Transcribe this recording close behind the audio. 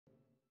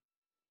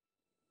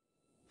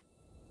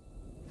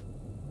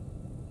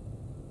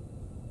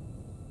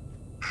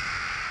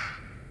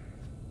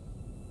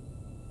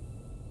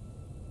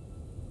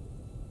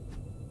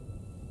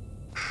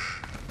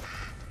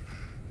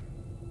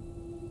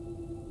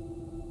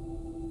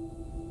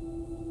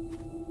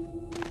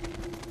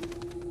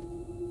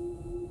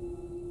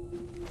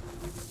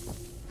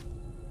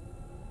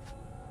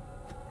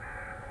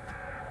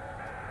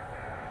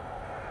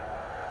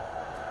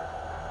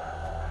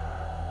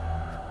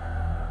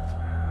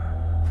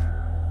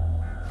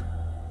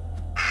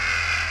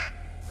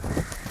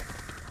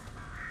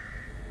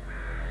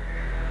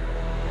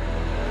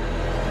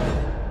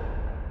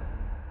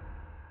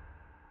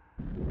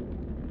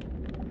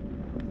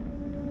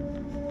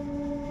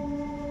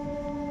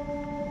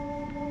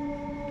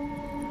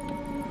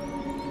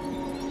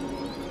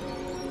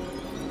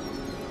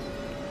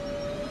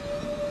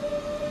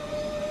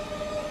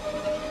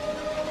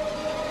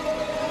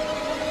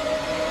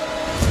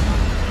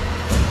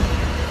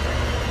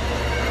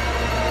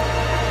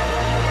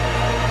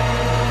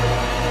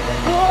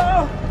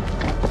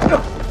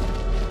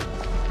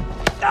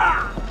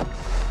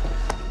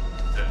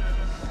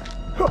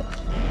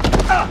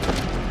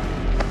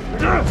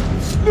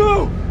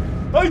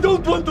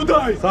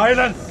die!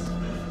 Silence!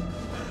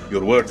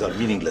 Your words are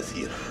meaningless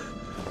here.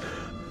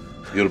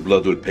 Your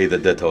blood will pay the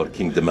debt our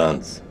king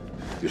demands.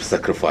 Your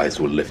sacrifice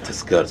will lift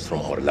his curse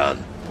from our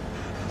land.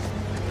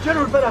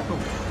 General Barato,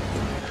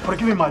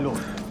 forgive me, my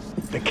lord.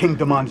 The king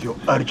demands your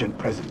urgent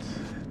presence.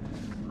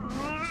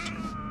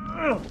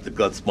 The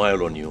gods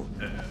smile on you.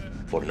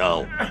 For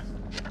now.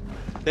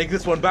 Take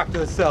this one back to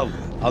his cell.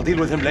 I'll deal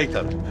with him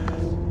later.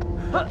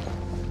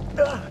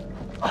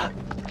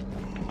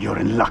 You're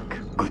in luck,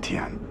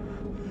 Gutian.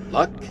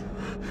 Luck?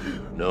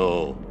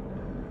 No.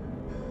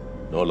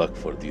 No luck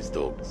for these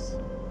dogs.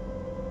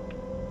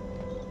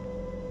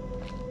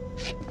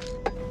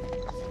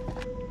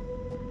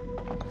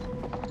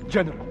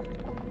 General,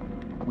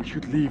 we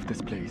should leave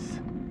this place.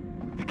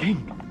 The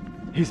king,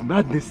 his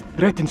madness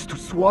threatens to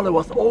swallow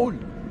us all.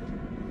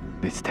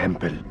 This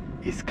temple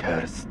is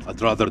cursed.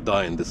 I'd rather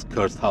die in this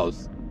cursed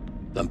house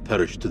than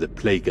perish to the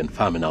plague and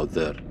famine out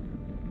there.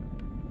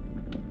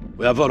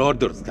 We have our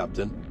orders,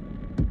 Captain.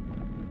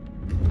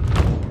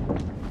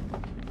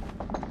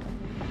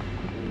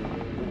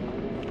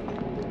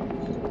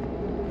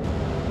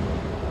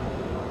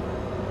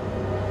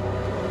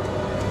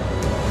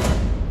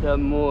 The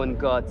moon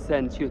god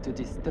sent you to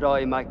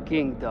destroy my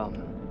kingdom.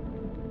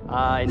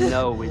 I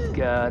know it,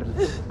 girl.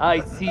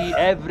 I see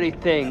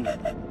everything.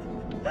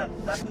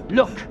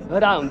 Look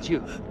around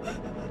you.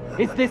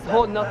 Is this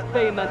hall not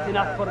famous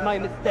enough for my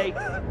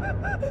mistakes?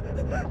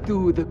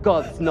 Do the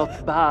gods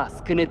not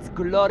bask in its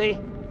glory?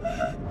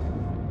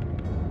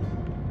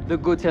 The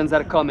Gutians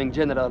are coming,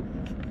 General.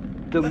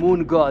 The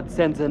moon god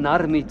sends an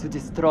army to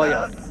destroy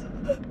us.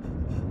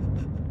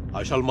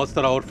 I shall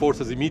muster our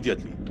forces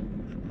immediately.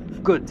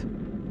 Good.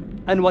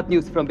 And what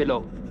news from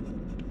below?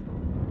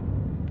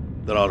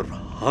 There are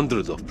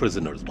hundreds of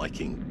prisoners, my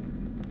king.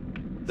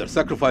 Their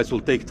sacrifice will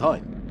take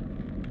time.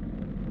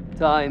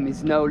 Time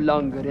is no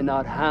longer in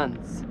our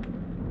hands.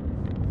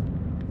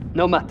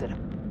 No matter.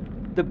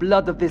 The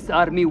blood of this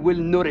army will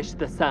nourish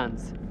the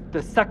sands.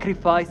 The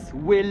sacrifice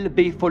will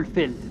be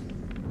fulfilled.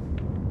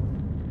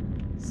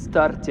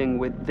 Starting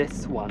with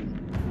this one.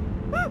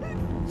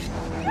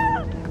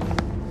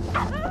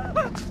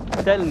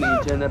 Tell me,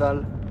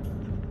 General,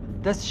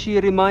 does she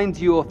remind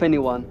you of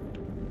anyone?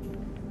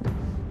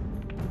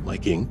 My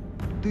king?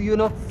 Do you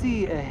not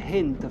see a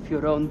hint of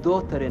your own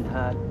daughter in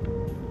her?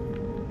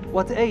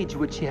 What age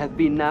would she have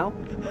been now?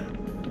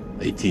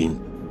 18.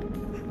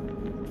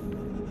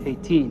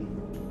 18.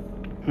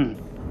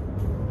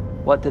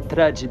 What a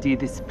tragedy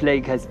this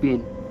plague has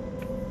been.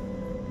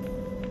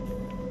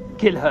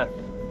 Kill her.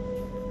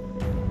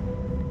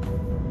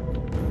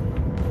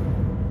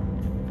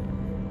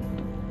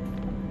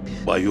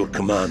 By your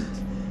command.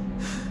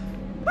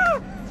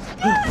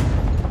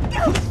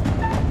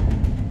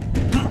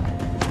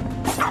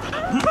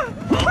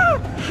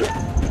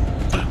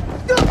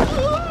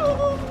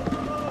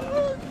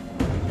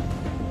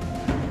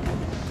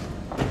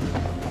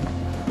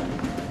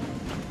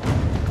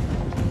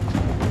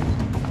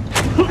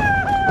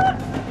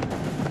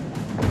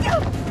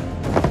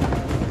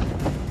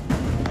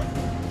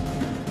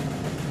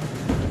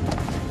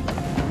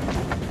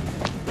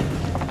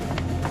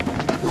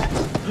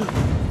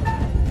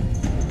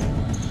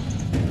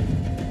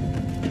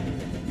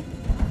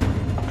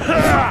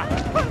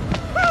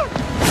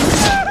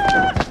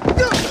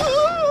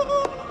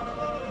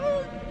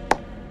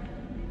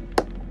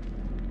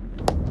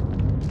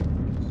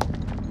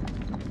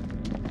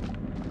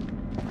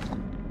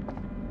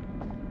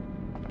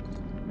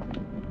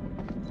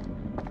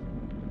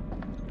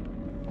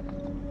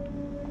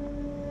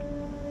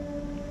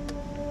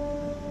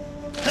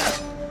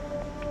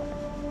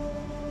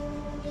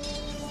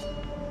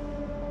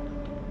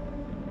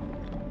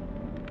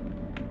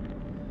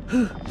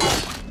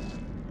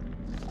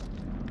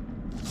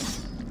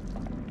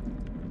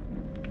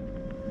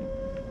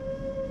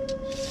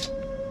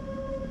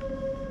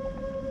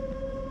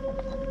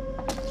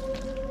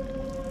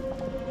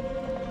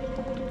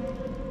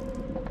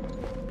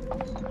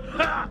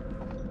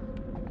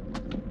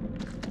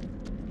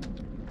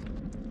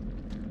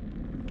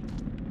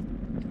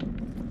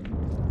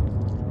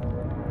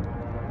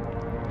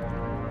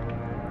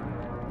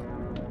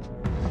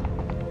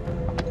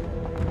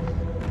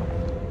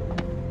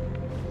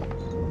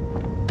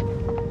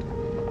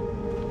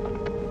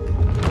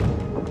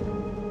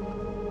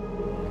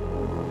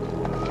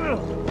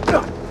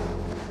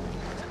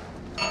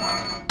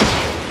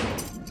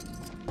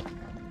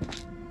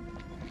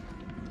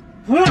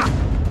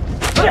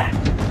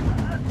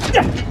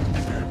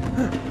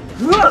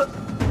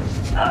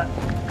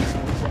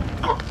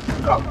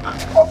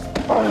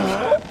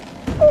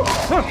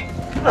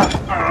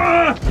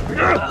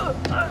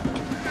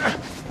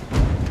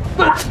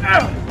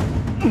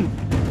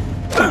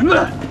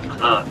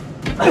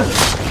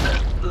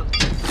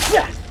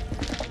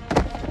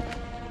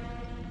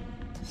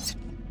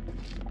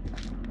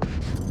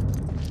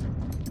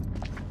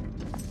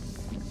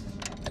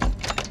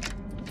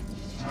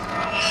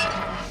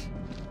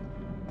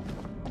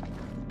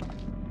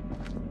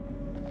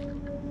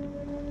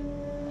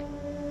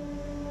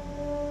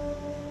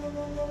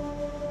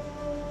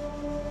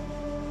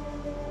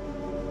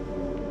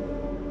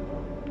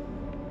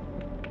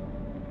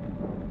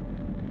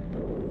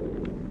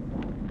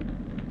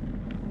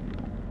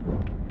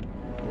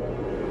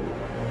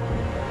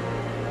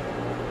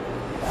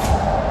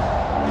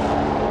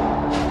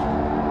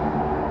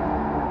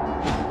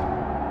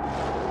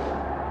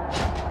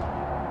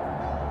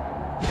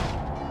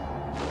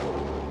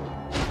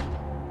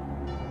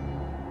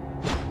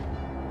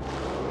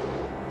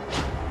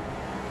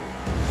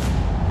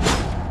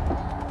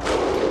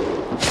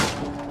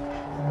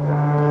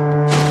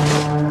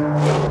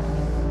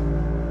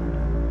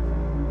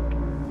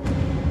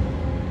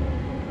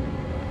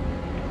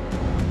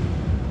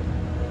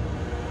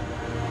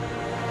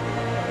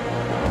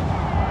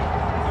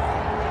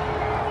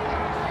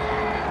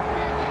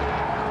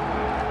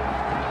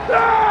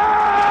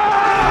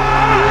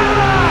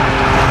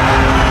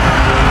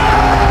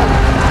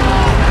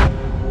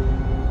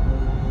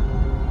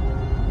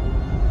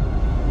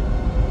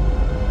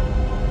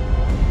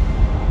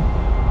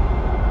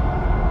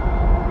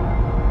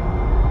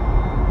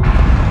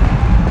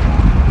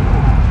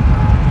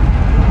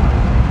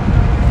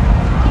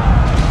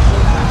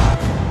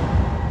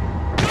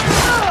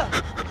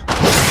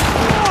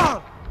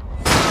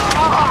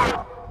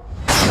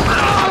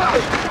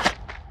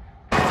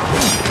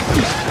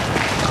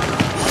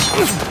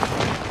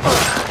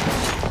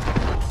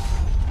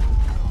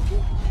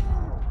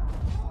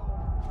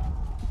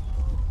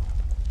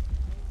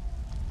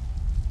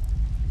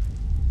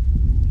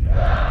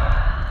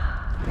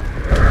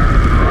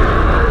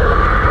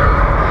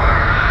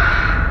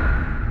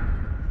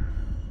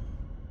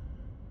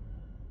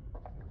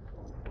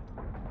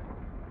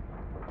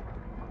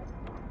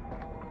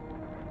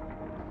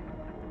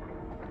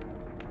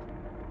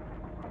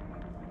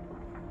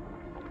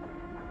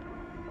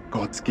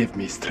 Gods give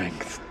me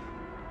strength.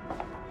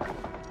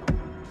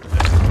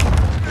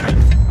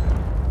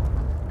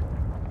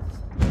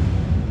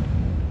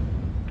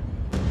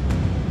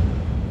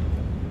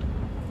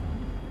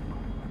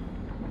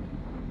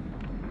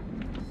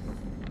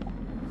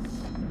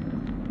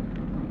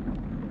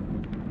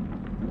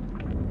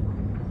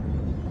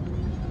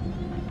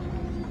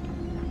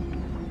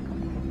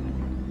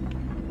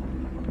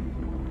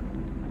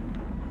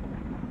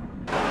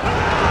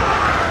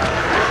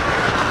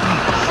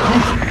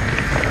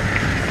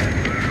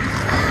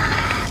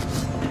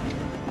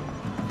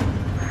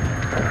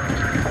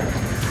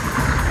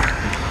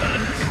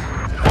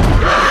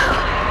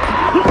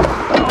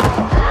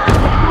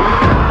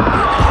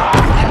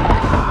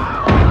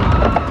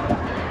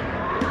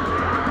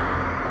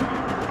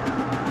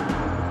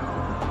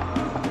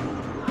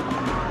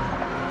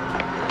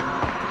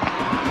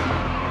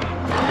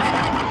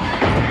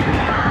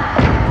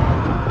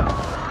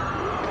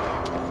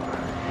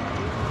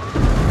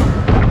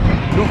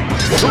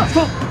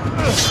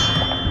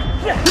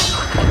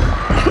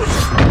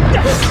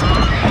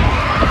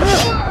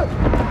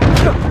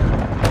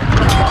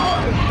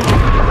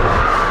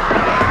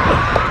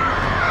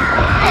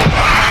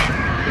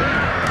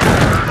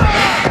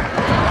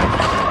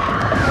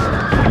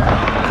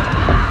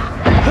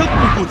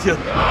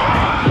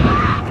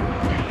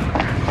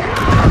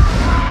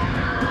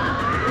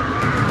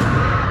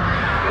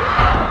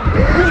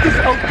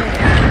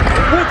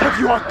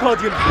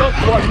 Arcadian done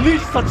to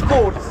unleash such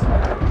force?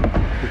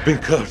 We've been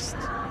cursed.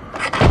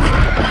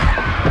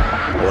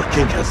 Our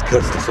king has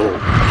cursed us all.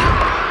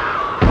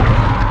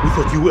 We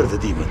thought you were the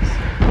demons.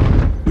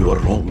 We were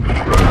wrong.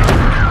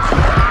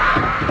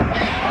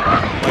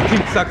 My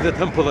king sacked the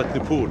temple at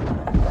Nippur.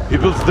 He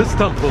builds this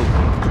temple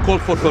to call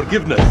for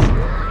forgiveness.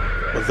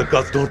 But the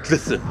gods don't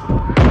listen.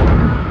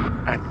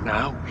 And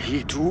now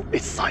he too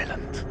is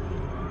silent.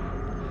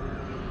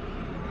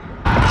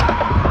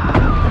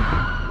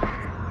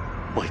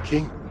 My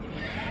king?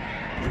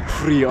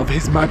 Free of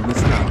his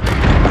madness now,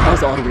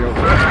 as are we all.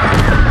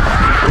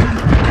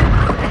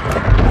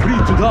 Free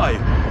to die.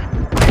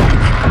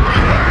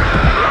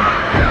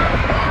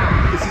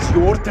 This is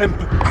your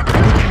temple.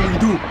 What can we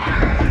do?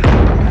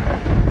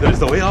 There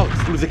is a way out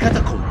through the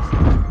catacombs.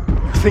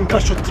 You think I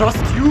should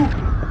trust you? You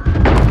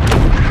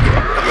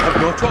have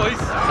no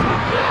choice.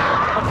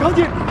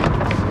 Arcadian!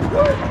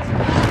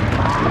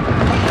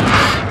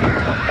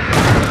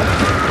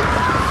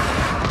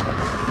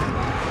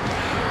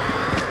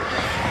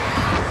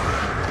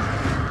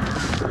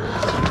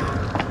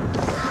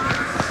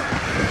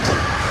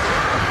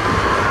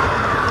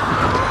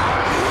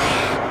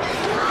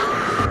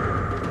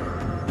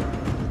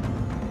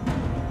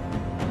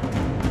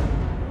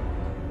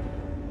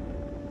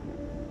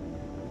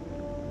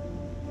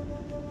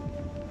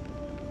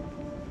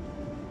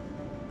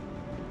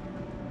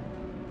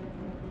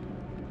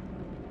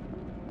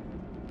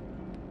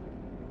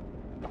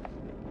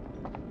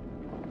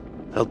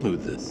 Help me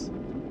with this.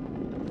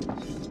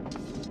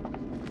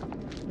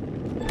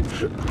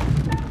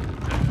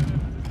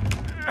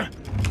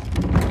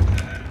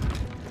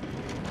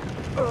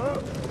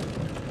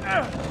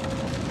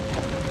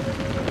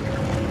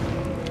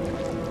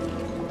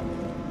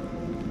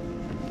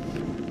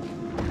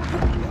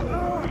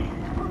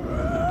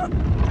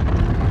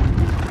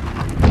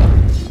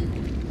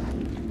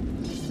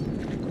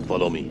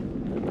 Follow me.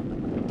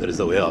 There is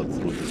a way out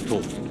through this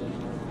tomb.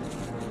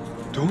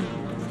 Tomb?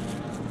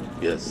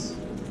 Yes.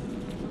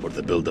 For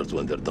the builders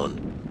when they're done.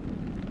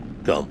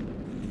 Come.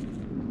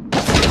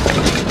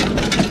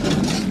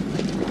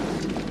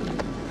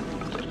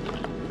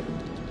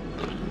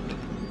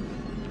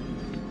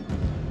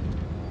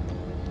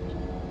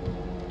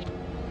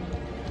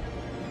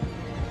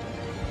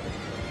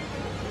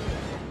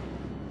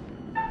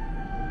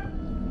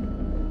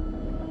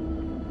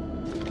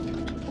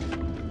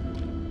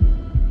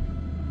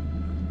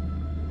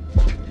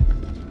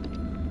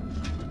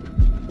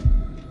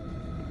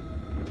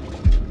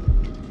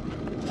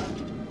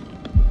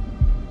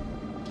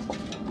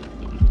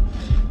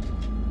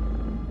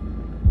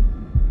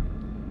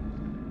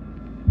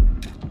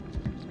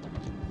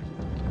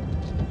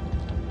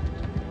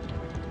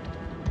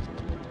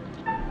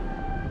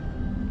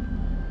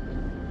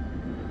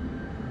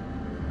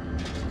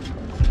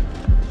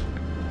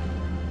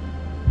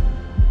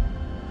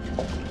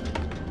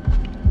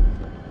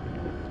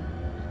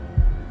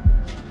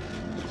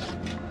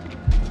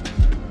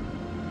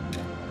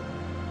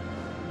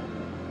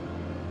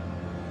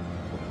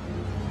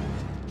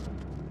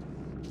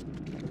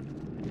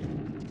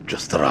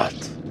 just a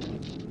rat.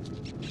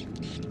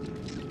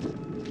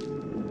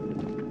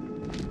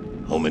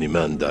 How many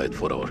men died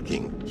for our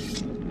king?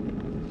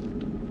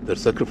 Their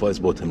sacrifice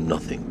bought him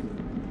nothing.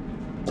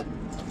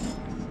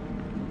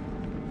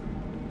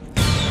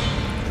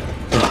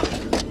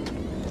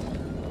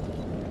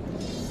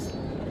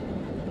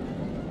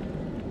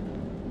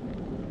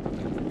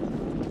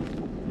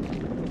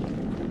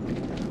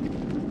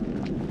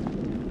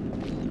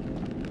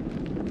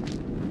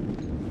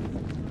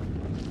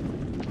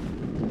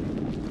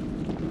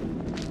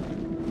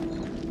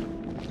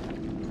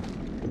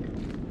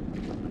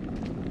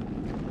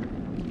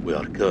 We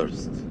are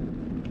cursed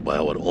by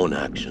our own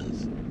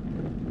actions.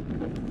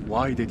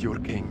 Why did your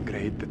king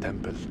raid the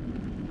temple?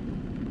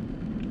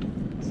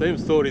 Same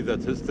story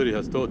that history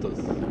has taught us.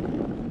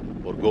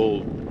 For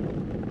gold,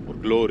 for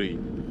glory.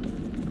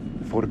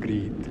 For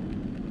greed.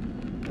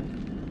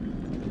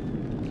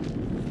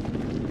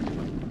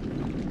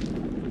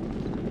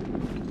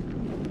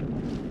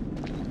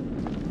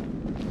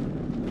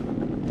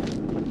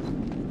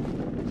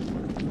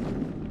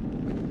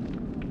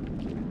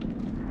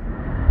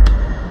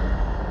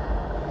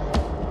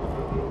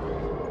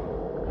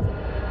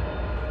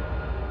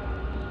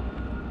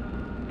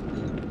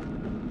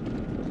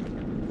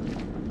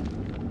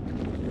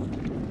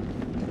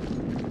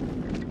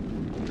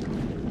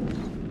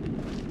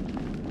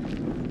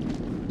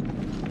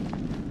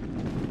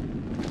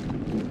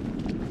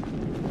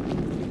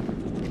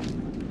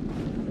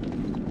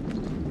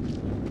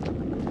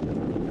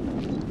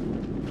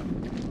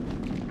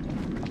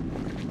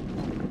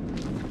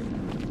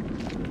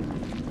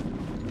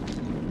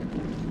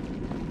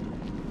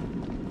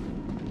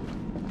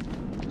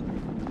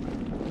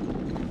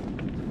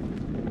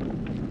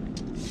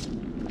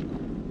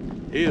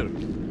 Here,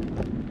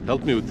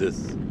 help me with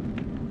this.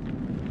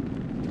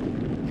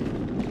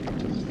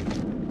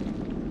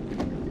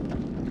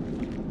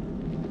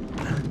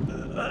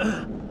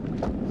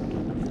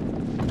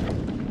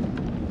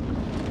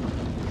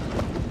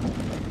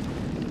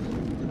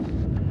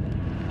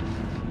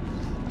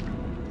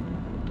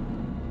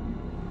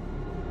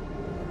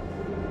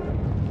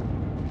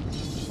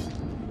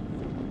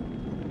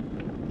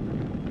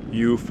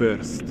 You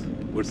first.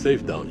 We're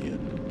safe down here.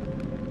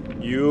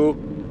 You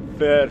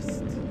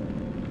first.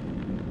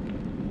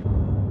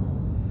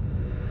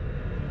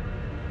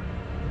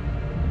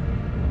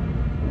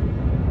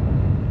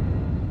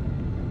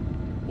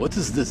 What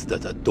is this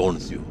that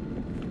adorns you?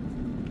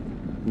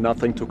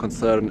 Nothing to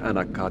concern an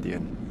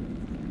Akkadian.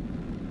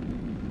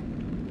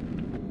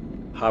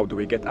 How do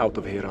we get out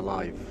of here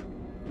alive?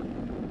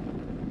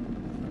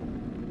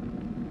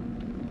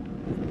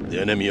 The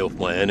enemy of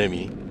my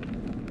enemy.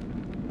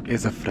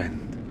 Is a friend.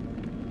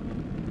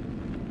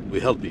 We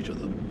help each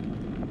other.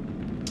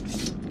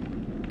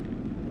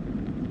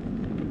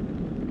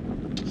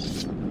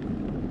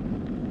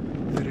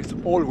 There is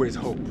always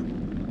hope.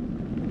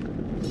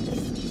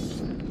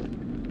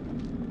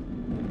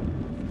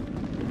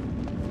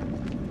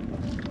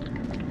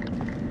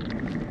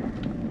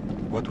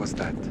 What was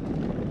that?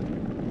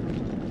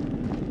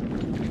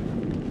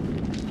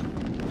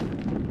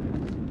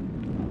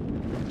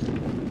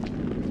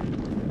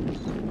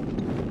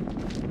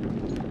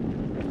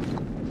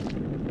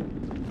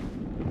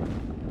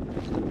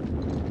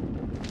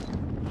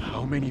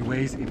 How many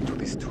ways into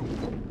this tomb?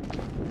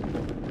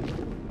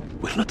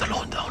 We're not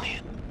alone down here.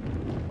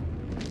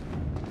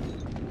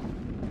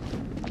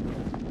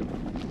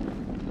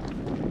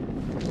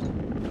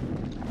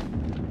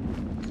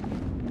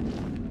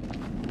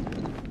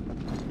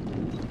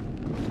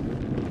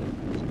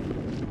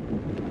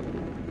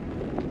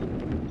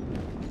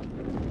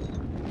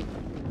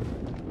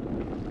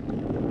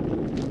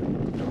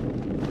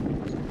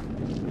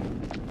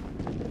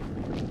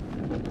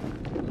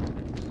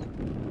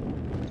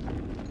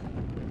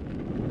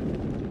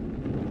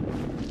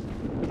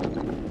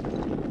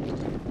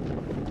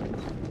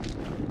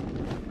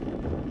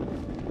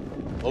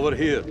 Over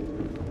here.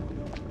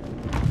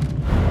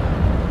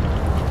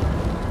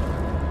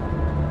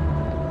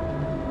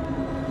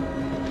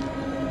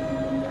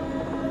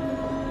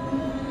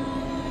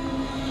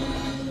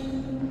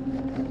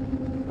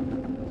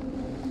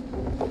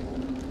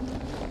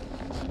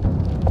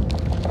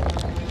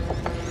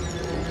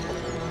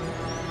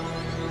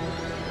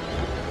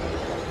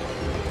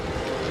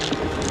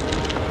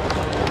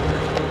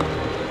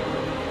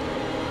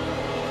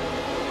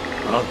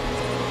 Run.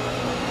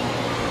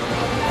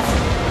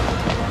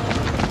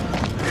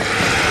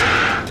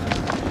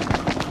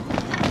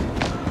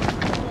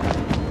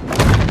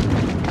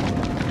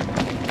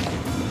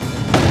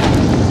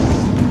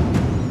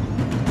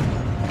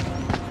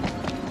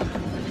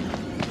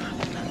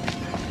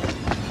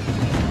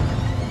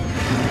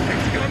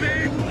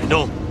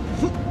 No.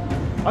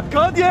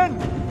 Akkadian!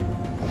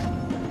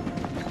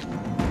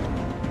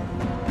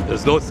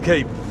 There's no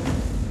escape.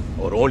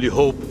 Our only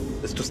hope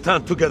is to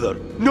stand together.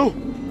 No!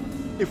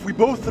 If we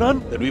both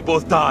run, Then we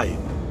both die.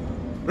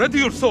 Ready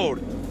your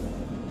sword.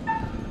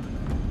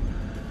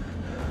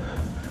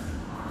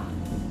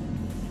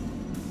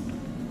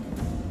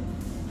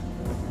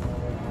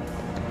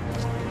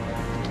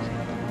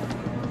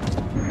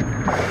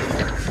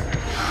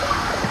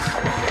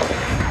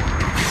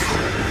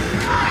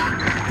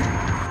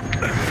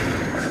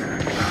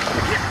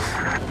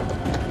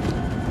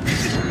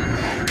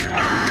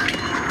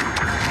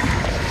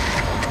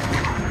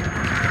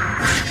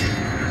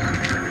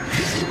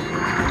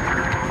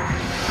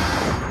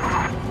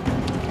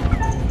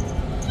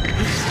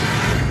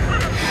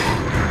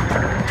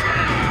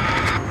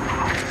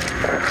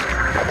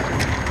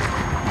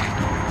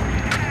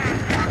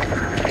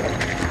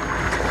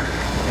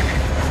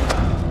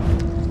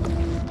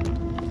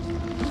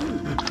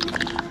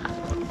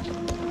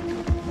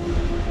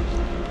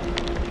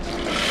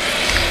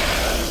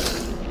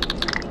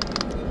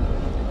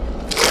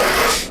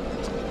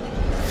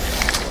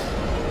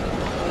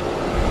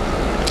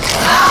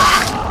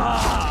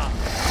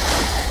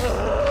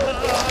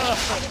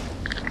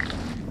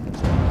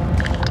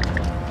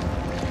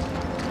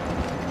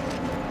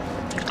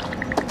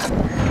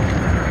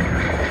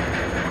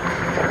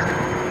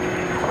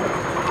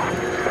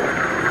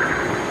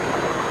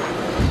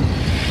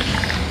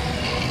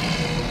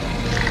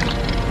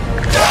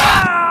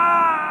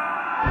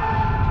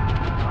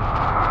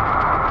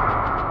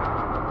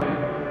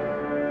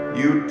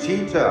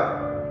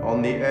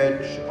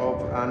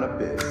 an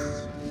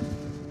abyss.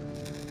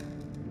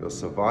 Your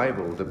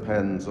survival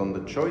depends on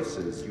the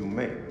choices you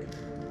make.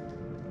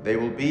 They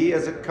will be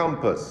as a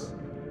compass,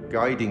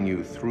 guiding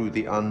you through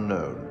the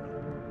unknown.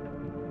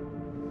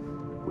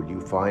 Will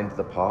you find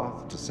the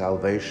path to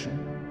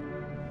salvation,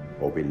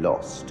 or be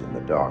lost in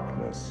the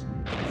darkness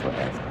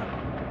forever?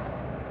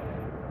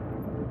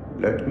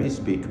 Let me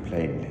speak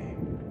plainly.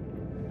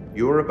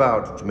 You're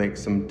about to make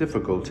some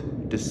difficult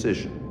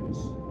decisions.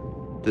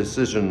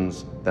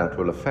 Decisions that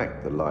will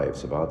affect the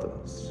lives of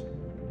others.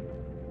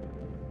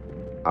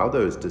 How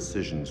those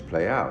decisions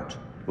play out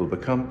will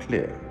become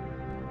clear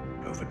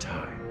over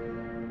time.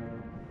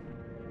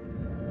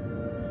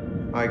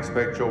 I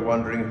expect you're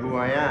wondering who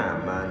I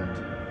am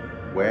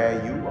and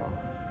where you are.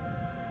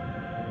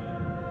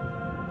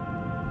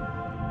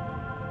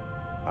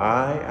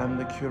 I am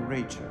the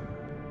curator,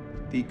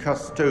 the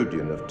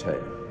custodian of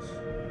tales.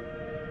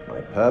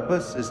 My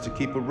purpose is to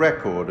keep a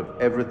record of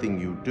everything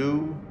you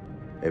do,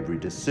 every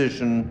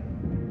decision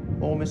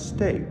or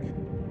mistake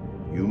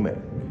you make.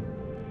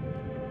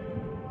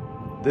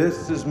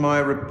 This is my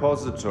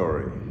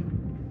repository.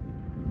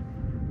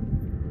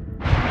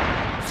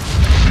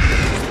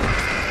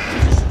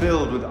 It is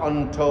filled with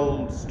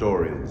untold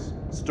stories.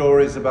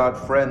 Stories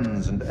about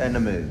friends and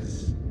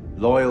enemies,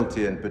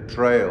 loyalty and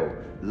betrayal,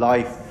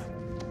 life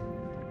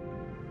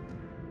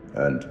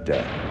and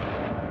death.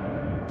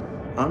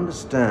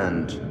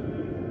 Understand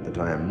that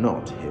I am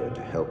not here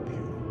to help you.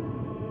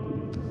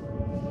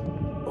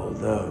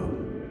 Although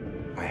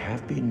I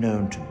have been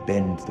known to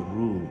bend the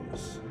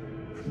rules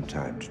from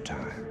time to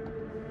time.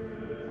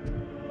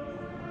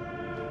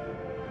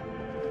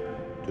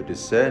 To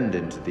descend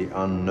into the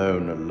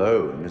unknown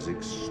alone is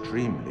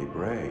extremely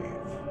brave.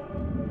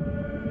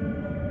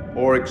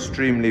 Or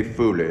extremely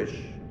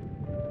foolish.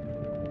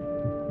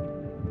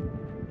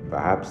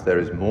 Perhaps there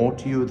is more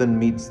to you than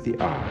meets the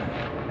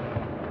eye.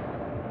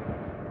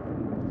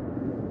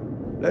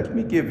 Let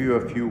me give you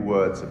a few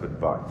words of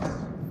advice.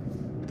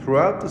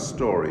 Throughout the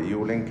story, you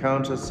will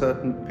encounter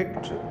certain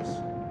pictures.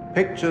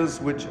 Pictures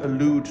which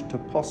allude to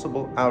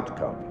possible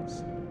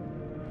outcomes.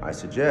 I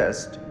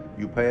suggest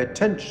you pay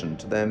attention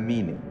to their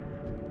meaning.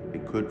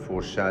 It could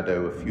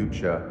foreshadow a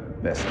future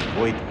best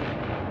avoided.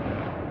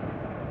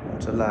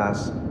 But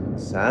alas, the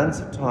sands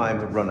of time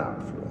have run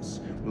out for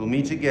us. We'll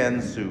meet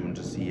again soon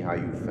to see how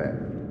you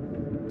fared.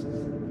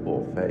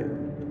 Or failed.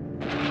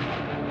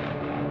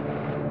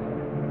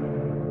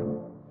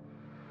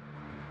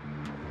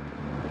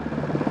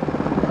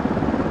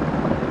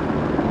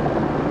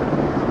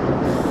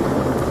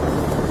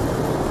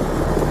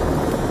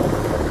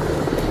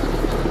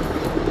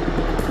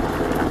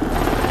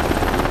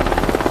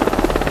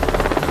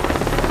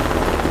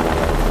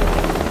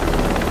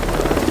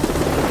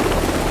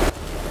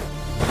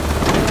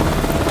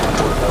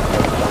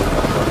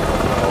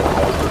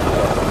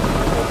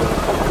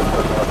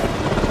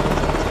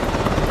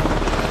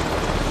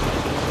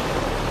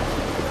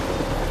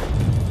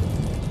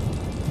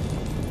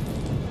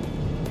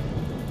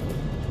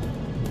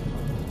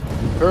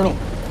 Colonel,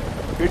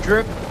 good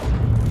trip?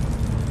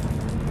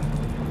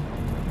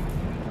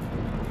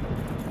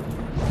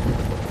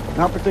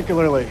 Not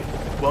particularly.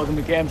 Welcome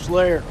to Camp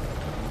Slayer.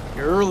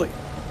 You're early.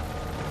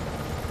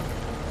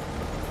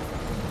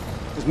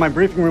 Is my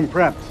briefing room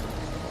prepped?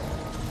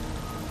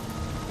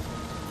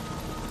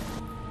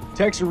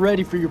 Techs are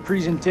ready for your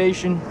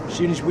presentation. As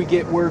soon as we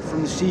get word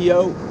from the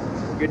CEO,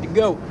 we're good to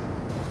go.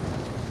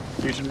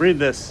 You should read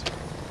this.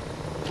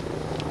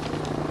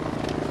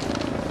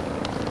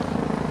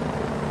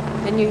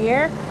 Didn't you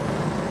hear?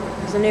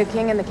 There's a new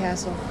king in the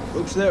castle.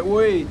 Looks that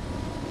way.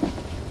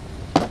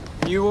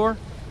 You are?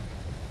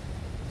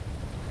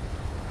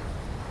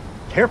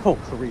 Careful,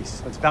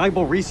 Clarice. That's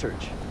valuable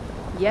research.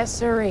 Yes,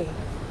 sirree.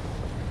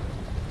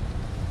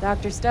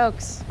 Dr.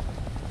 Stokes,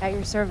 at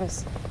your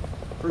service.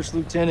 First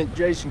Lieutenant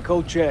Jason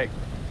Kolchak.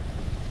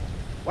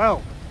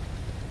 Wow.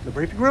 The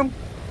briefing room?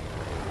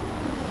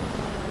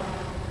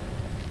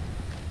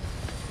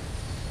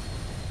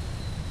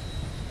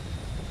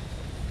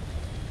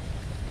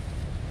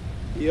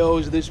 He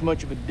always this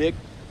much of a dick?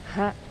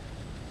 Ha.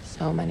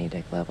 So many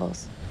dick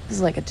levels. This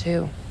is like a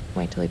 2.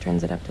 Wait till he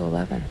turns it up to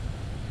 11.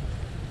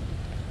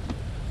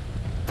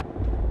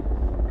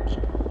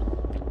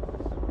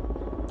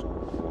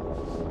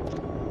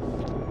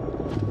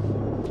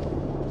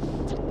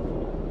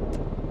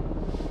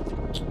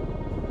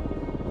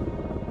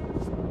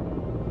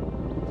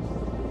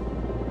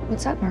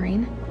 What's up,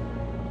 Marine?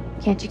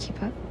 Can't you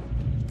keep up?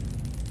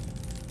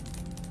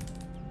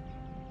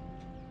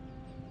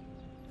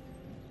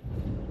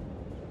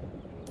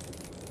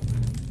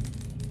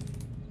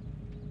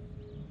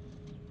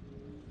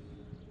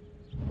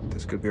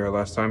 This could be our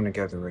last time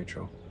together,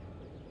 Rachel.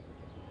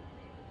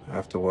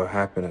 After what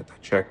happened at the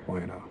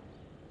checkpoint,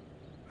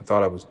 I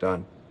thought I was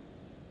done.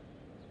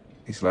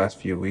 These last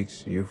few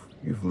weeks,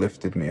 you've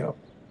lifted me up.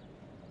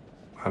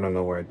 I don't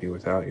know where I'd be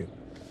without you.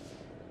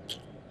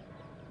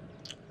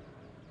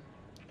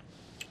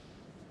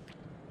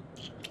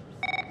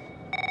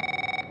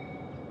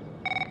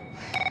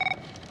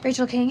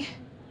 Rachel King?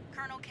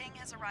 Colonel King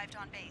has arrived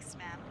on base,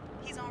 ma'am.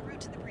 He's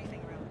to the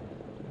briefing room.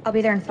 I'll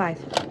be there in 5.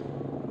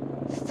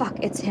 Fuck,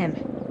 it's him.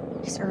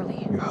 He's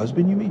early. Your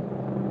husband, you mean?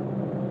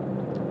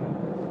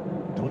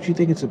 Don't you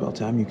think it's about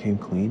time you came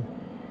clean?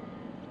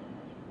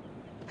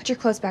 Put your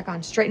clothes back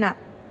on. Straighten up.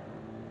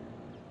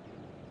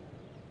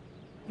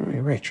 All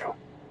right, Rachel.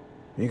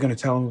 Are you gonna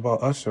tell him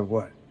about us or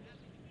what?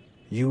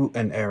 You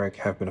and Eric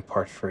have been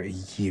apart for a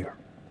year.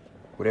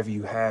 Whatever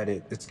you had,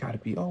 it's gotta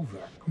be over.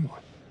 Come on.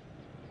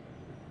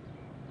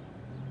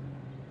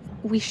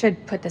 We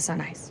should put this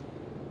on ice.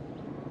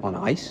 On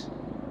ice?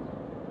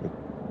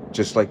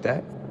 Just like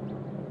that?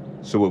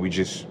 So what, we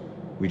just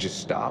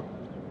stop?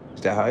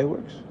 Is that how it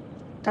works?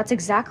 That's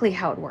exactly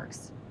how it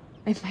works.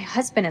 If my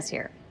husband is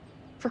here.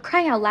 For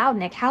crying out loud,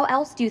 Nick, how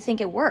else do you think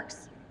it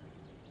works?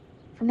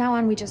 From now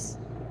on, we just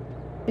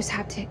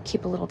have to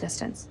keep a little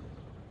distance.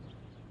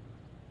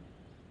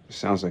 It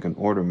sounds like an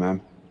order,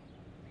 ma'am.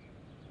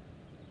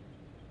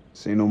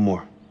 Say no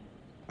more.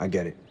 I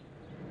get it.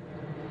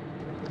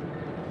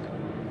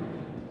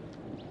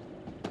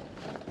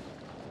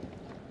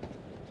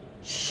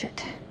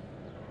 Shit.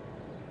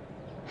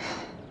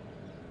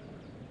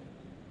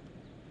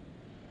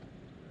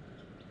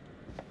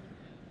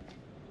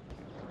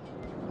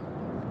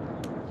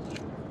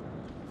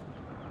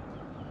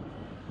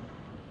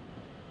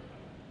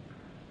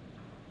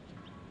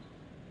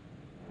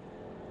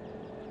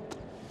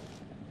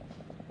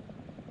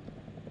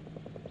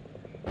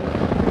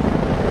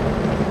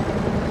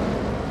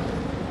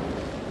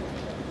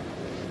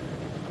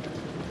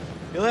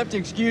 You'll have to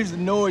excuse the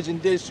noise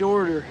and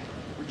disorder.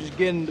 We're just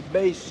getting the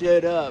base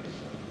set up.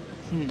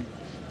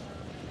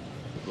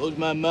 Blows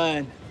my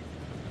mind.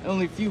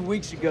 Only a few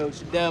weeks ago,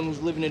 Saddam was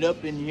living it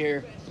up in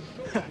here.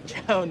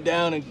 Chowing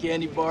down on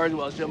candy bars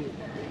while some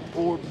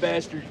poor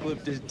bastard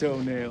clipped his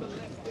toenails.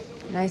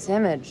 Nice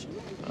image.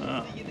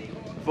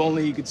 If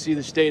only you could see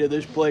the state of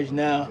this place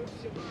now.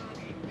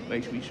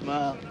 Makes me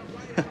smile.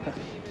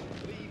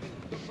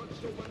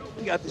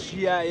 We got the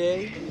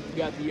CIA, we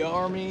got the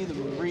Army, the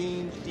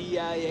Marines,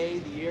 DIA,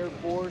 the Air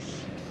Force.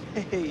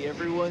 Hey,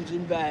 everyone's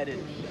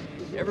invited.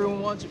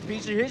 Everyone wants a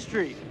piece of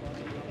history.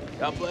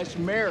 God bless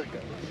America.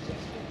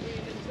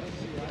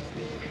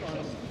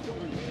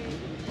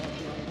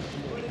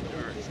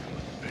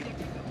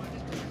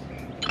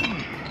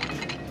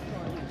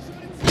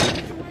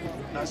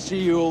 I see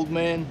you, old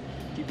man.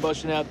 Keep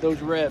busting out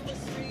those reps.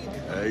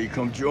 You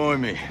come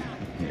join me.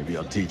 Maybe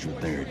I'll teach you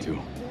a thing or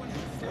two.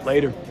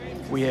 Later.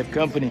 We have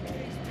company.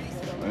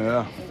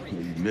 Yeah,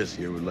 maybe Miss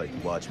here would like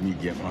to watch me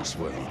get my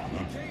sweat on,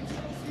 huh?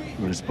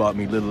 You gonna spot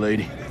me, little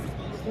lady?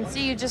 Can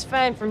see you just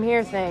fine from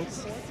here,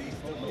 thanks.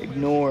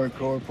 Ignore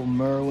Corporal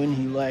Merwin.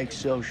 He lacks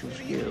social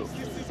skills.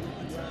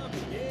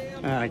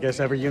 I guess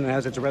every unit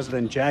has its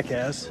resident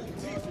jackass.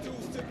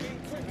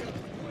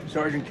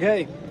 Sergeant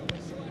K.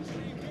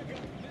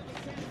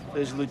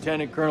 This is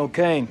Lieutenant Colonel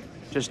Kane.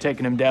 Just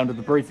taking him down to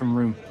the briefing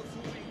room.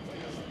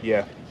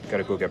 Yeah,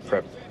 gotta go get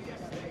prepped.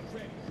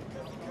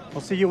 I'll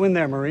see you in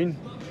there, Marine.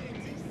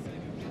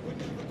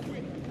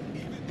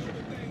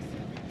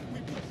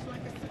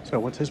 So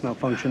what's his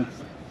malfunction?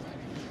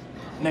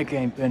 Nick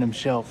ain't been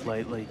himself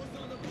lately.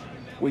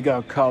 We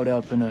got caught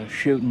up in a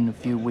shooting a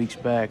few weeks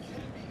back.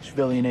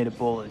 Civilian ate a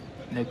bullet.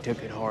 Nick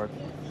took it hard.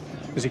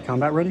 Is he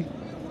combat ready?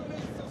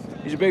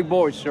 He's a big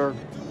boy, sir.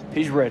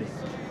 He's ready.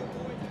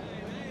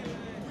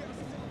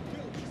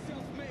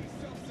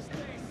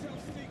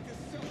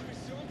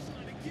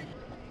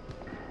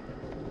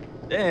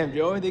 Damn,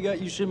 Joey, they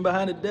got you sitting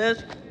behind a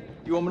desk?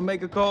 You want me to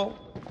make a call?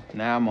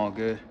 Nah, I'm all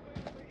good.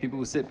 People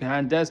who sit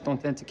behind desks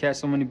don't tend to catch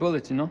so many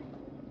bullets, you know?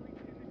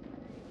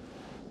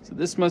 So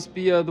this must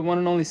be the one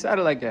and only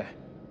satellite guy.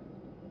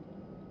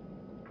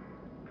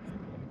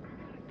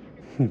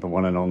 The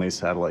one and only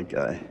satellite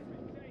guy.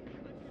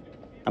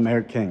 I'm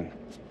Eric King.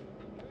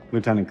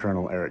 Lieutenant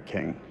Colonel Eric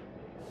King.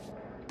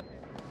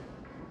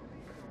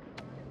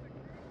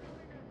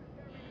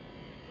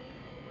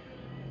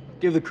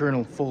 Give the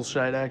Colonel full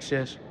site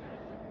access.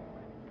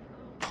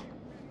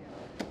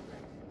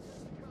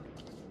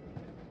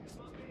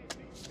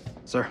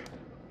 Sir.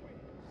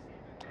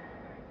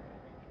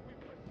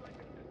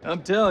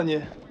 I'm telling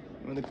you,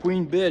 when the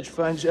Queen bitch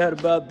finds out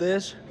about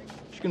this,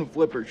 she's gonna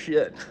flip her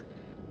shit.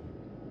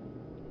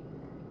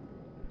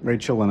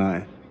 Rachel and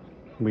I,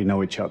 we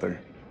know each other.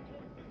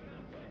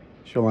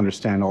 She'll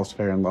understand all's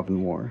fair in love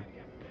and war.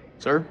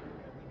 Sir?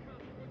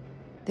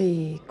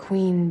 The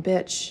queen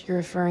bitch you're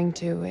referring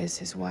to is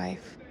his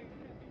wife.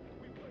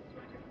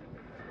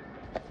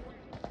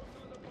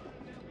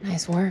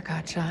 Nice work,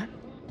 hotshot.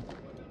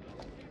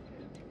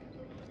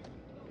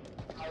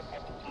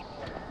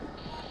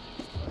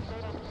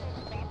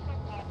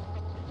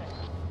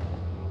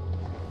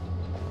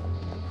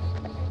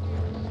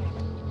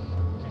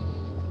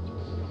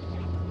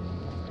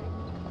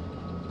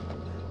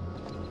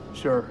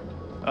 Sir,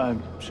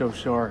 I'm so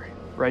sorry.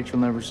 Rachel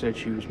never said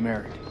she was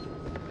married.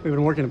 We've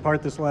been working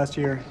apart this last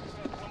year.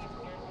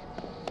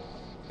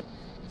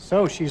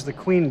 So she's the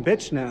queen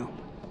bitch now.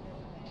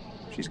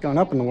 She's gone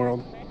up in the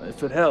world.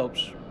 If it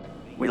helps,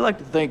 we like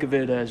to think of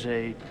it as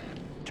a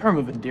term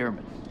of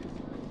endearment.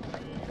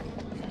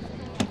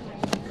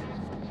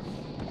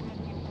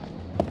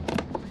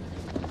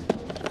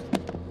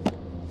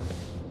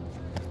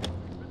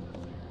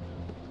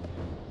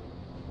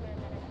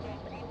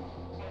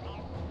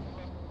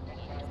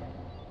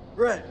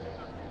 Right.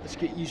 Let's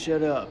get you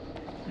set up.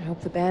 I hope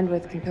the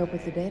bandwidth can cope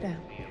with the data.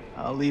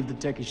 I'll leave the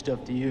techie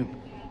stuff to you.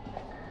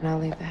 And I'll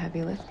leave the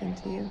heavy lifting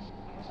to you.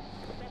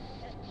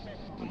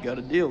 We got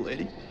a deal,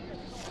 lady.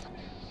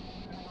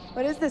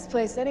 What is this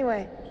place,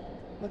 anyway?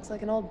 Looks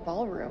like an old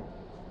ballroom.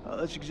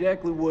 That's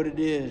exactly what it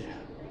is.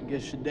 I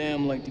guess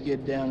Saddam liked to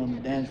get down on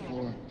the dance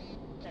floor.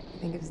 I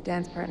think if his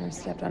dance partner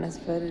stepped on his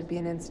foot, it'd be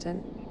an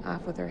instant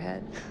off with her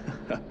head.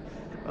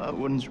 It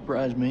wouldn't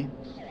surprise me.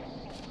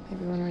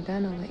 Maybe when we're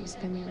done, I'll let you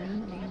spin me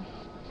around a little.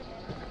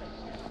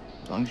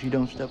 As long as you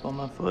don't step on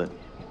my foot.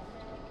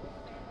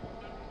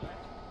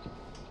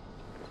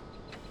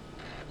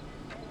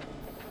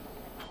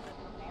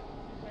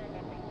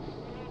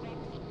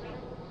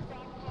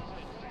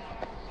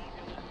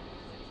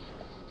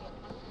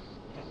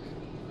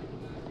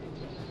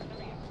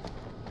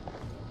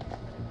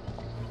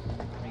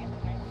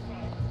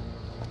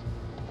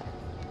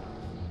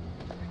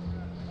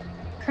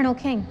 Colonel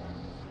King.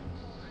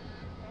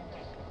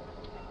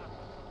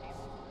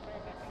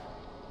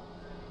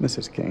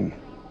 Mrs. King.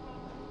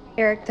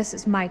 Eric, this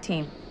is my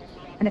team.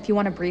 And if you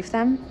want to brief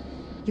them,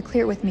 you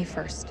clear it with me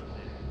first.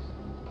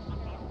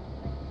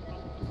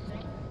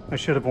 I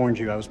should have warned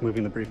you I was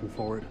moving the briefing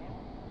forward.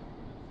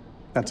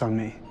 That's on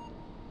me.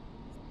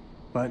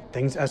 But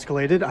things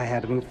escalated, I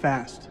had to move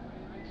fast.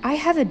 I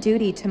have a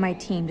duty to my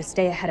team to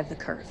stay ahead of the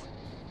curve.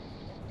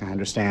 I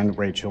understand,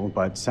 Rachel,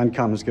 but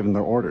CENTCOM has given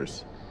their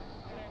orders.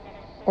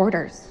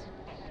 Orders?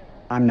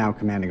 I'm now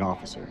commanding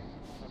officer.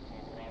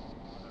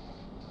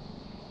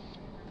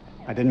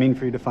 I didn't mean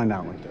for you to find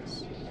out like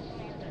this.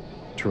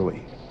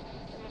 Truly.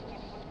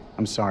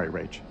 I'm sorry,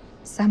 Rach.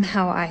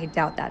 Somehow I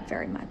doubt that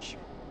very much.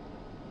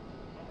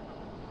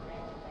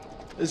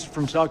 This is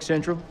from SOC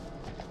Central.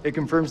 It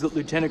confirms that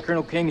Lieutenant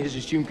Colonel King has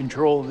assumed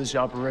control of this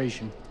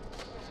operation.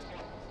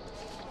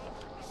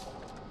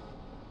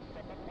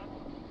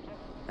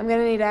 I'm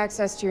gonna need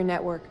access to your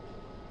network.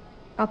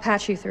 I'll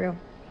patch you through.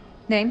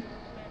 Name?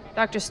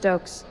 Dr.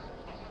 Stokes.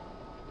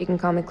 You can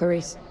call me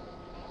Clarice.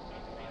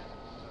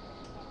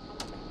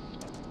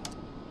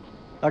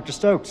 Dr.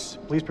 Stokes,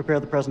 please prepare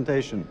the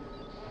presentation.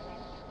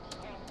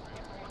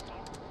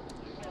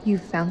 You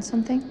found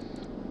something?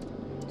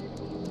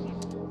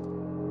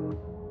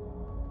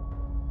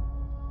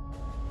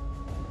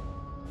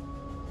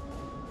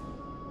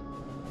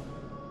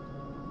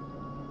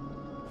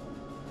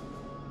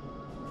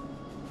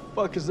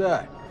 Fuck is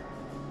that?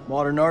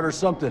 Modern art or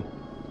something?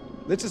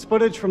 This is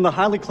footage from the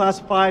highly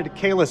classified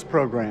Kalis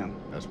program.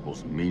 That's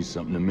supposed to mean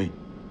something to me.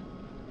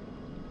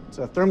 It's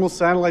a thermal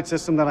satellite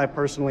system that I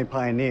personally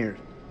pioneered.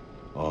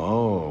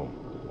 Oh,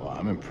 well,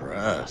 I'm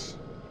impressed.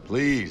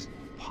 Please,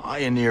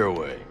 pioneer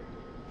away.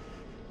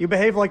 You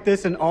behave like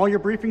this in all your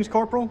briefings,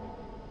 Corporal?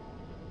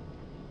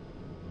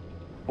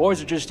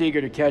 Boys are just eager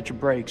to catch a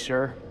break,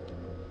 sir.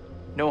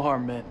 No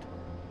harm meant.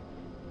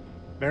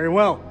 Very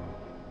well.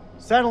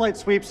 Satellite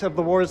sweeps of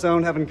the war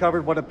zone have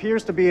uncovered what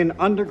appears to be an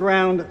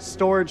underground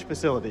storage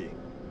facility.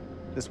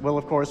 This will,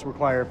 of course,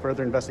 require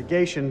further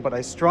investigation, but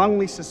I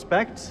strongly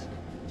suspect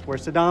it's where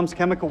Saddam's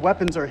chemical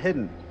weapons are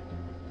hidden.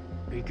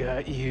 We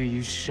got you,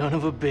 you son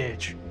of a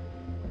bitch.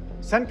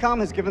 CENTCOM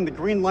has given the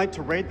green light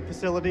to raid the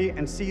facility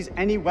and seize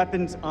any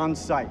weapons on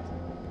site.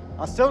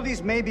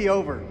 Hostilities may be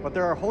over, but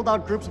there are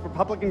holdout groups of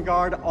Republican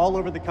Guard all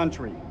over the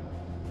country.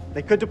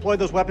 They could deploy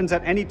those weapons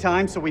at any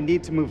time, so we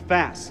need to move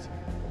fast.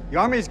 The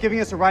Army is giving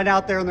us a ride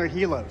out there in their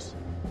helos.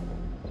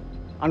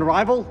 On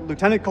arrival,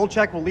 Lieutenant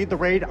Kolchak will lead the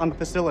raid on the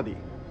facility.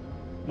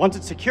 Once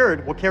it's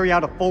secured, we'll carry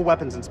out a full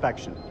weapons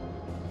inspection.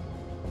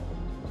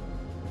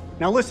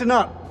 Now listen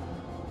up.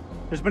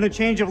 There's been a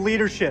change of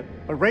leadership,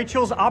 but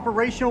Rachel's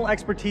operational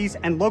expertise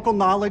and local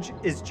knowledge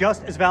is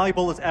just as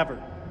valuable as ever.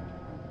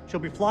 She'll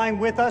be flying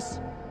with us,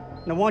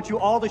 and I want you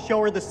all to show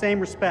her the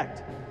same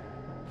respect.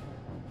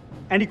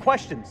 Any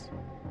questions?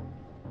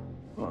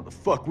 What the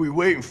fuck we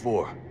waiting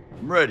for?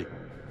 I'm ready.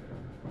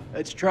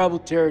 That's tribal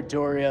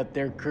territory out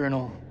there,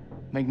 Colonel.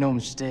 Make no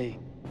mistake.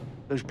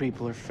 Those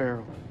people are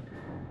feral.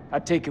 I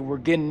take it we're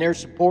getting their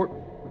support?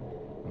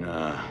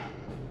 Nah.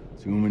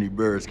 Too many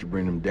birds could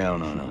bring them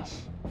down on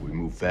us. We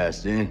move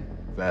fast in,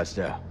 fast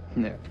out.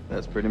 Yeah,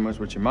 that's pretty much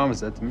what your mama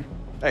said to me.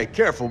 Hey,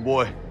 careful,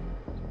 boy.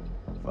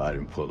 If I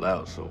didn't pull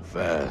out so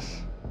fast,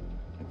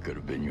 I could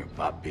have been your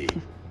papi.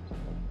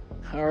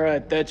 All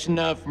right, that's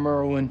enough,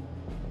 Merwin.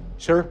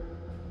 Sir,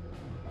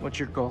 what's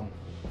your call?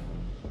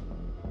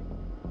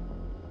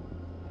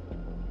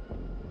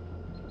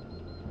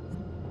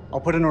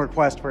 I'll put in a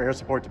request for air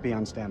support to be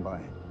on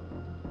standby.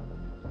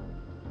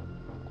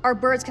 Our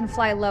birds can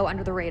fly low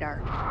under the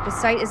radar. The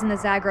site is in the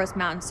Zagros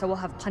Mountains, so we'll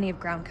have plenty of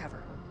ground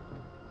cover.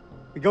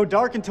 We go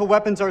dark until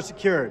weapons are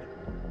secured.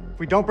 If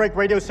we don't break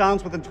radio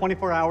silence within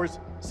 24 hours,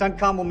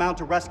 CENTCOM will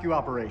mount a rescue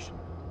operation.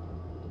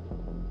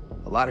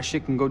 A lot of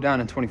shit can go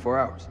down in 24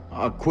 hours.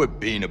 I'll quit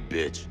being a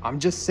bitch. I'm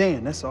just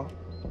saying, that's all.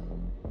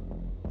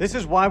 This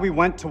is why we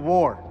went to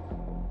war.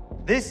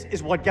 This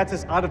is what gets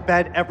us out of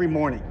bed every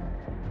morning.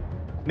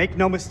 Make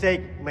no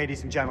mistake,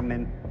 ladies and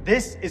gentlemen,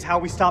 this is how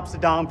we stop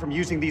Saddam from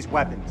using these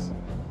weapons.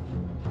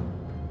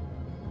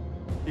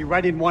 Be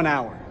ready in 1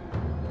 hour.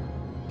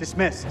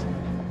 Dismissed.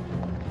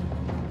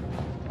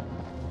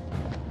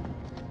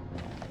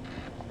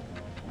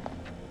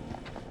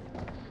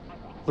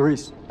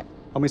 Clarice,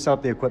 help me set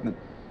up the equipment.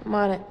 I'm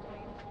on it.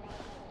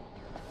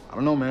 I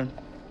don't know, man.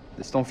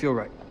 This don't feel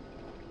right.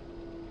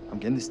 I'm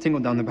getting this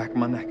tingle down the back of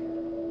my neck.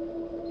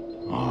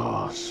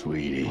 Oh,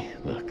 sweetie.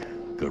 Look,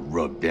 good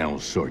rub down will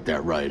sort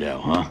that right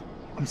out, huh?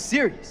 I'm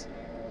serious.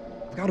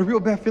 I've got a real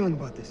bad feeling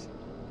about this.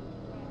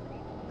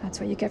 That's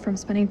what you get from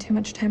spending too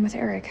much time with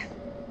Eric.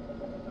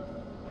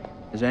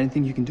 Is there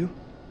anything you can do?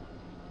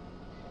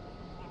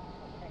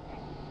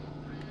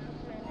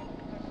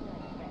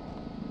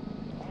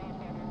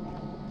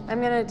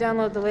 I'm gonna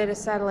download the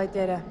latest satellite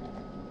data.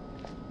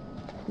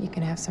 You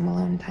can have some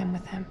alone time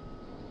with him.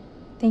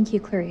 Thank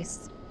you,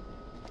 Clarice.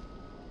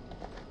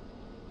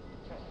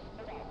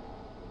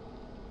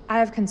 I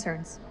have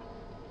concerns.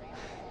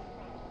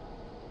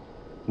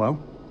 Well?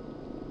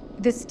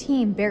 This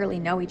team barely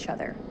know each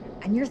other,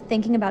 and you're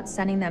thinking about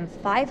sending them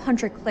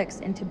 500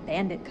 clicks into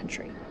bandit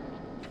country.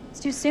 It's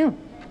too soon.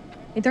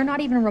 They're not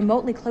even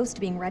remotely close to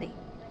being ready.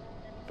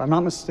 If I'm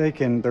not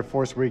mistaken, they're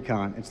force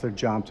recon. It's their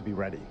job to be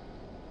ready.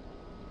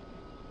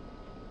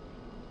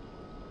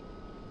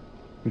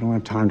 We don't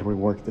have time to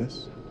rework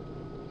this.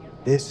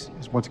 This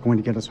is what's going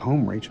to get us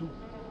home, Rachel.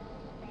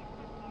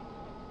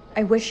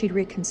 I wish you'd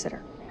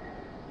reconsider.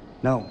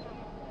 No.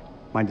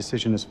 My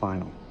decision is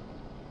final.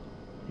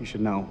 You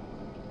should know.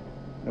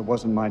 It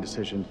wasn't my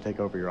decision to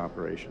take over your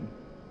operation.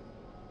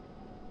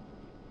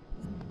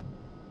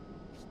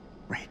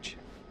 Rach.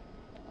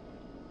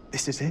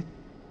 This is it.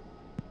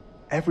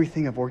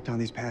 Everything I've worked on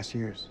these past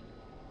years.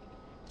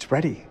 It's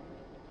ready.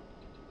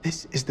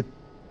 This is the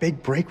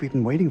big break we've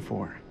been waiting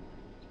for.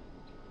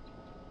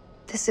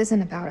 This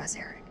isn't about us,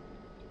 Eric.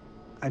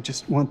 I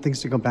just want things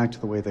to go back to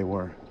the way they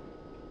were.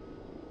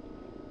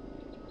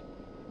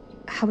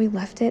 How we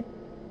left it,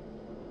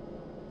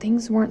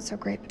 things weren't so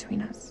great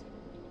between us.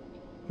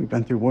 We've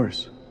been through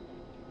worse.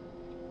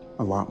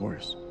 A lot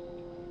worse.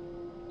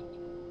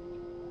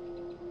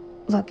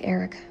 Look,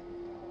 Eric,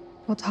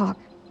 we'll talk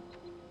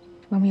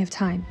when we have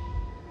time.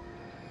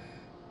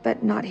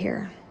 But not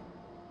here.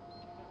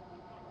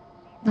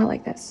 Not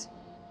like this.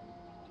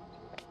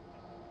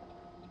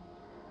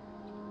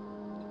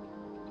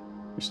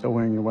 You're still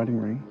wearing your wedding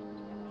ring.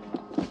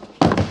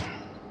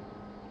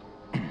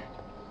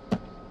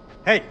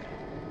 Hey,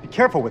 be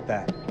careful with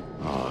that.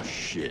 Oh,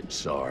 shit,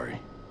 sorry.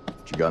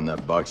 What you got in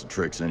that box of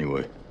tricks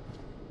anyway?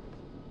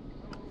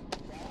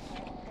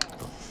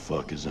 The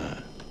fuck is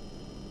that?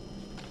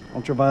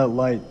 Ultraviolet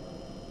light.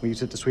 We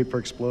use it to sweep for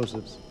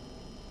explosives.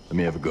 Let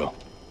me have a go.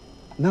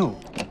 No.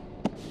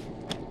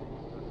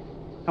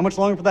 How much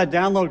longer for that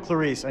download,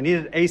 Clarice? I need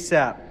it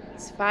ASAP.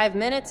 Is 5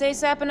 minutes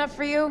ASAP enough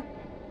for you?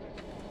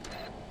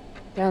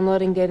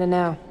 Downloading data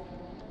now.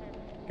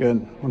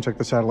 Good. I'll check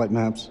the satellite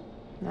maps.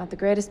 Not the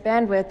greatest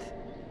bandwidth.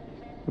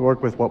 We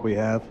work with what we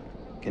have.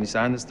 Can you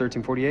sign this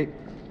 1348?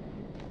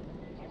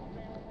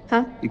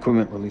 Huh?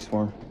 Equipment release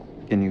form.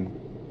 Can you?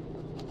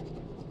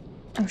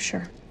 Oh,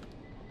 sure.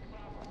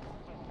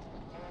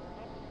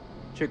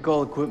 Check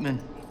all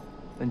equipment,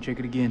 then check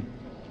it again.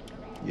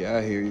 Yeah,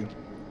 I hear you.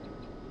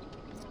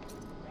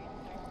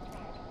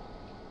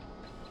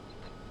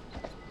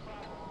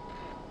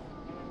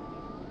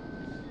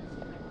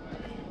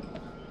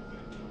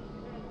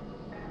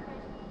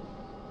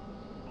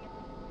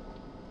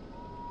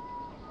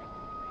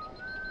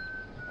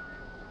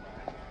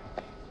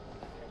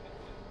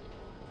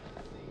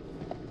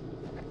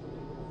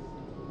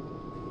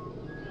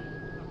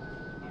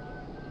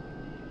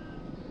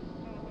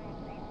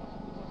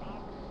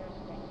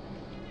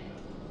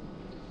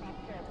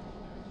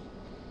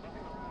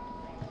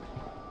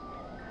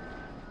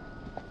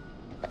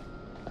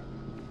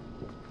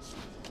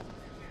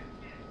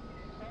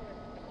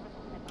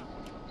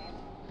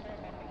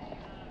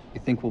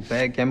 You think we'll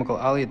bag Chemical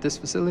Ollie at this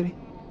facility?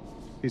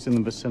 If he's in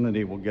the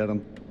vicinity, we'll get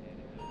him.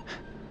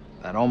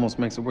 That almost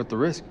makes it worth the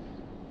risk.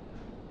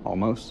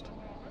 Almost.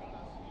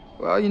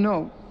 Well, you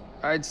know,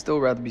 I'd still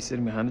rather be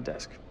sitting behind a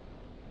desk.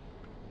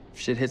 If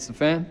shit hits the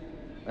fan,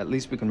 at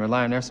least we can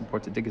rely on air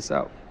support to dig us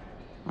out.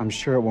 I'm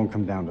sure it won't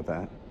come down to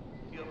that.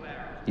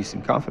 You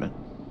seem confident.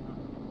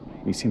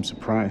 You seem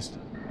surprised.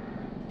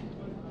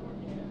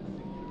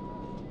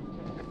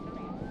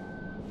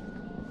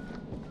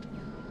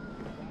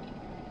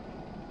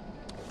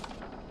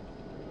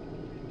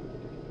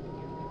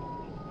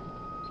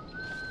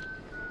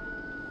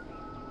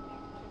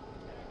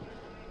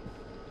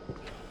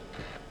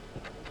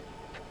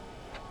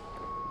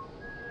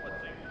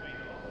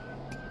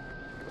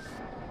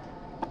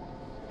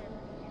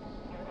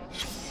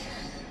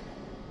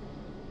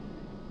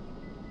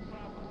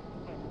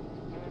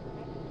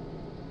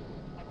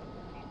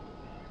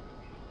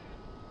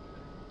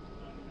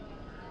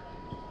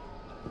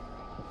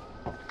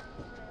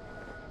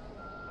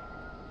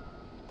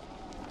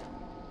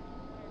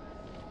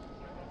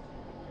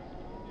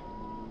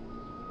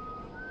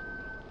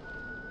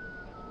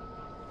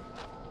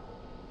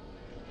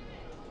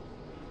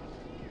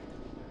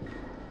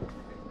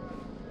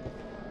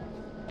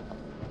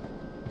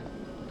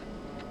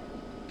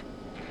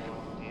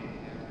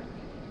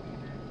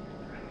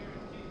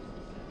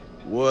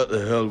 What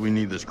the hell do we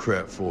need this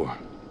crap for?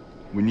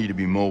 We need to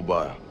be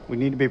mobile. We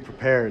need to be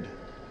prepared.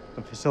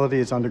 The facility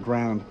is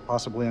underground,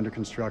 possibly under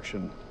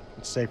construction.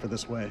 It's safer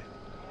this way.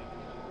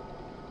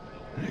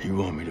 You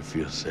want me to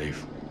feel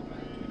safe?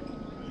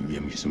 You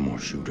give me some more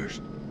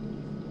shooters.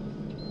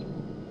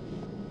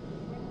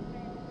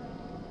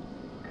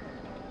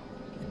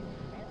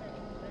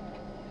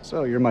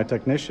 So, you're my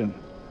technician.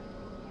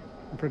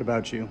 I've heard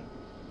about you.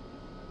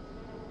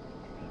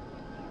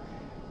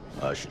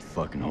 I should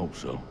fucking hope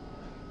so.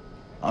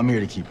 I'm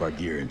here to keep our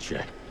gear in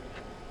check.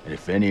 And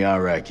if any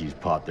Iraqis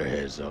pop their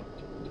heads up,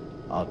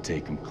 I'll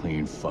take them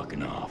clean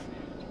fucking off.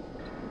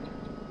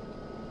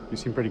 You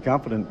seem pretty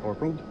confident,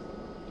 Corporal.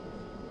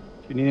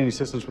 If you need any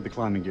assistance with the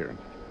climbing gear,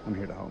 I'm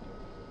here to help.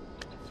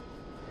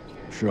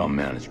 Sure I'll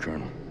manage,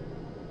 Colonel.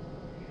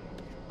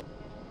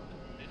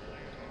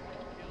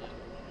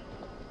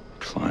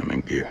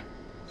 Climbing gear.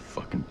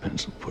 Fucking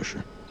pencil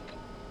pusher.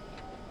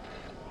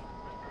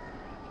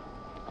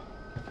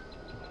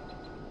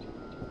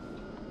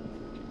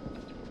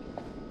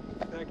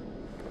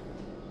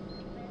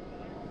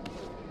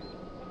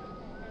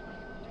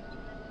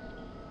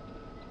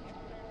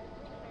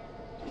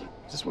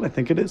 Is this what I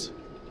think it is?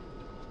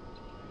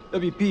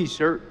 WP,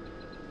 sir.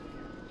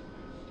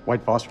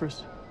 White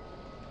phosphorus?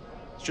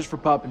 It's just for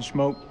popping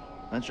smoke,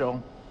 that's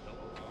all.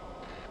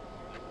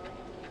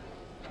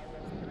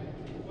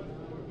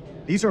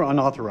 These are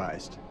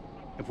unauthorized.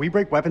 If we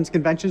break weapons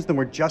conventions, then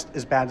we're just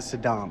as bad as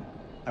Saddam.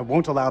 I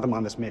won't allow them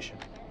on this mission.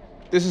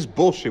 This is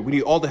bullshit. We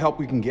need all the help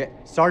we can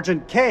get.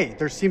 Sergeant K,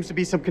 there seems to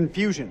be some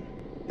confusion.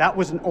 That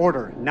was an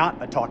order, not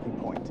a talking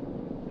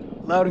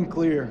point. Loud and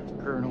clear,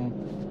 Colonel.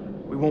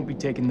 We won't be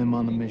taking them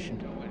on the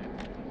mission.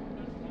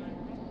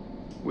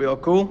 We all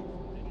cool?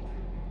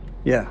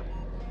 Yeah,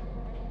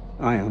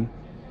 I am.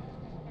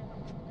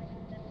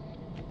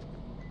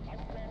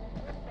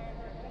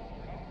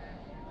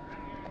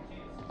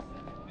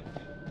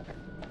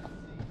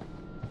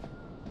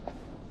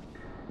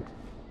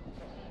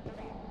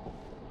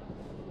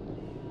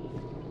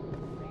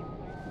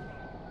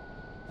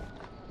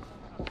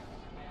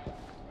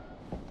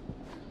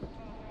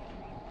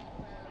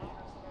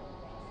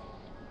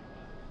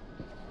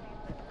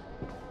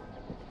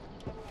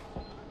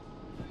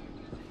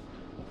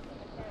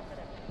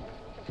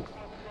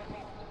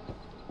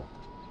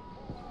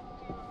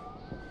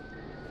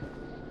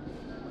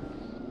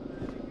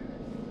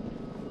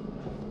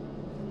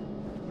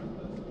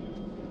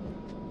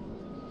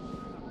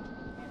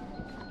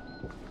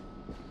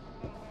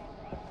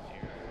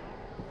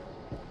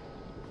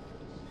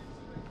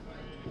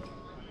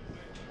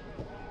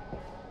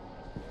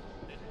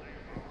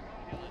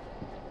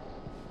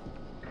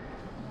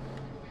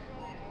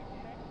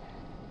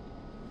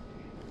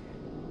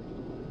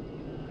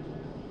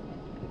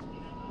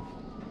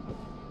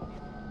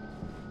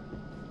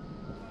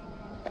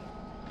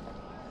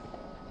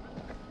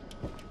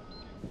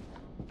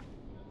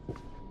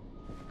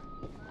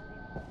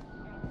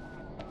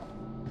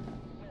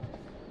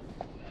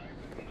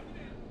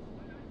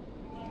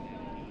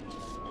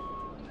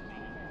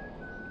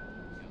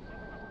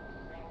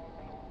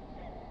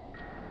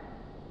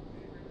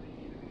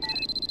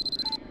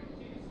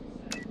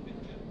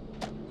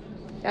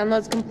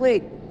 Download's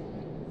complete.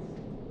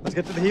 Let's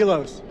get to the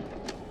helos.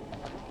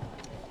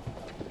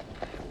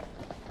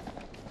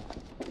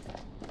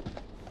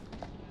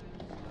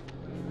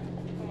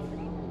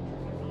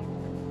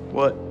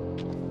 What?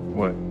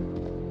 What?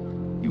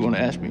 You want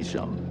to ask me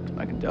something?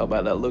 I can tell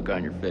by that look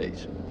on your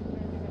face.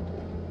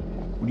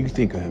 What do you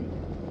think of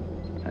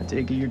him? I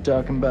take it you're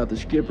talking about the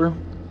skipper?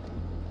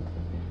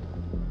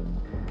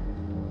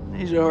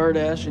 He's a hard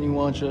ass and he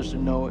wants us to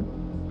know it.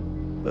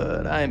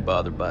 But I ain't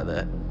bothered by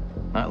that.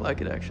 I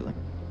like it, actually.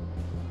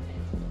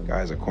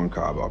 Guy's a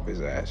corncob off his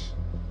ass.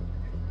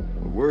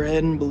 Where we're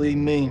heading, believe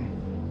me,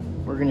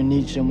 we're gonna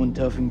need someone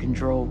tough in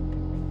control.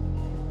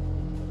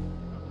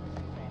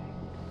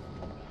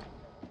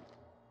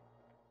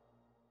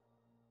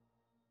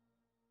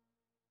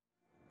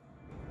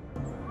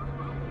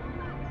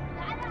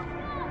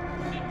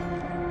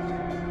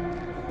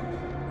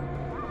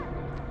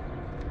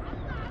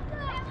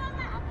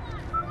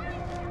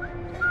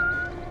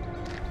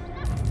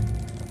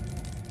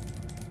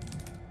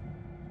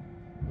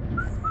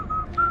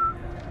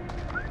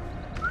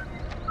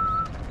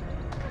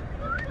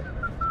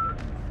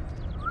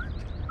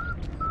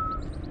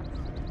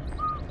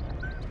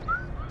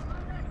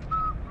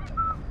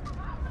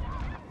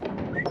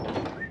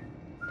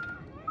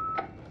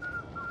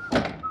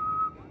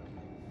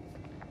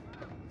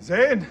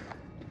 زين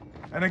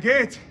أنا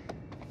جيت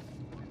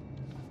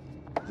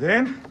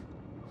زين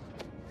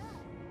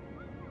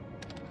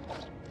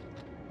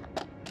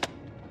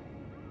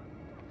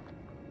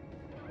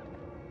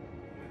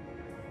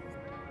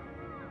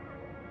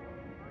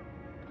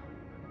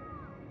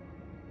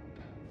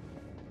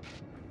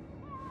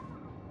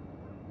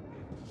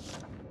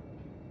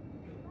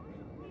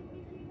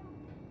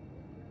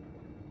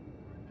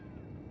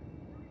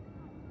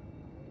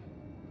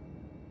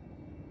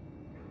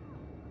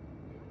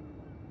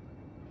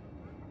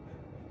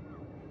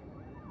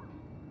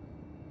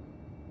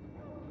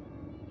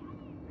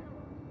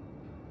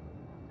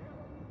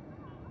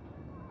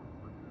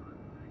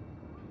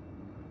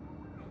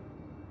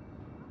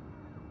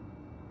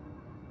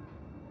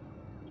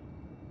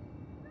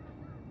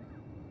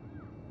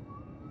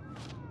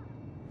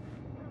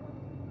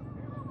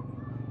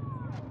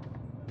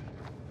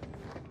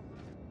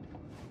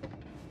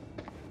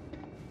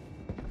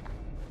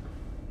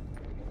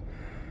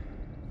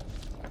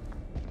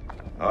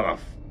عرف.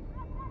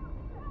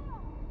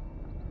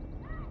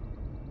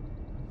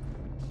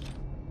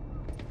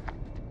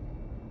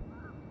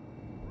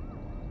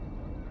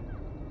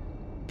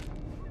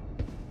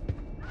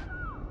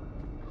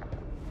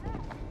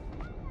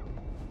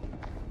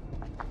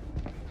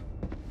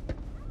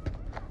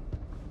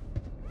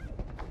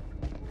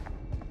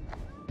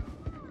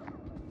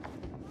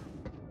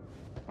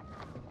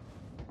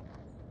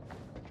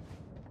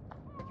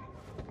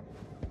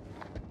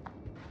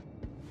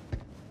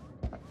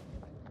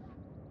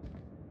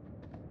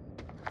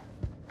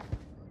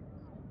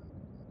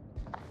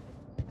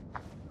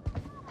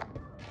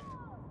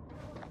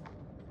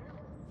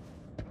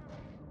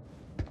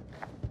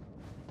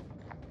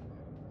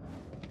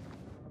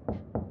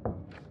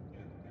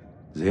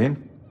 زين؟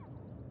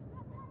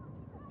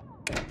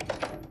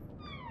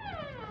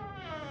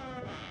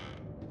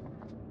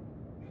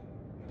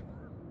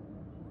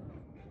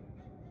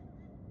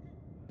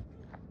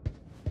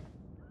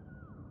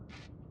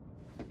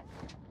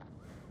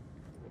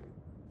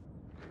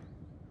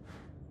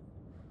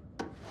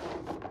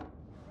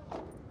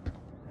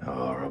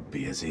 يا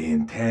ربي يا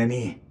زين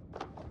تاني.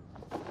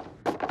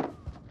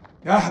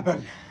 يا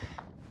هبل.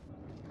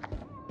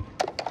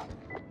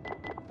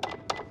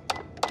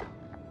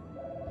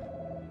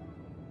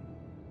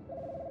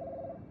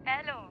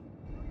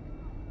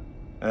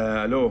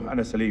 الو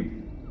انا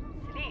سليم.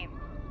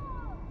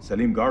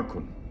 سليم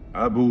جاركن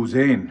ابو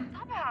زين.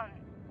 طبعا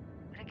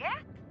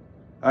رجعت؟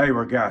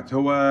 ايوه رجعت.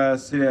 هو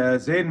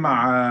زين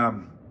مع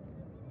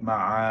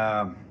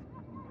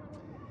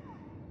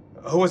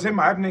هو زين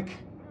مع ابنك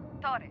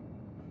طارق.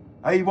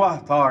 ايوه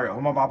طارق،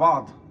 هما مع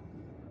بعض.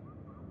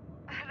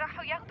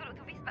 راحوا ياخدوا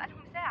الاتوبيس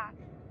بقالهم ساعة.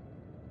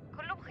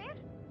 كله بخير؟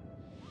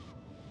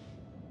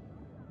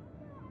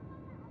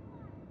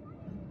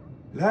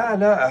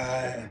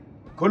 لا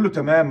كله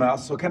تمام.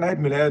 اصله كان عيد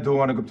ميلاده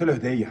وانا جبت له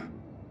هديه.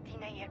 دي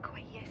نية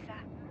كويسة.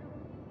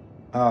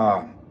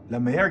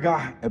 لما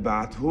يرجع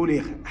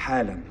ابعتهولي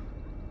حالا.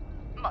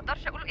 ما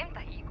اقدرش اقول امتى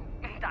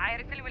هيجوا، انت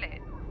عارف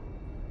الولاد.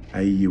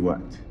 اي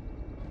وقت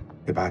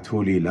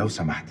ابعتهولي لو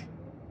سمحتي.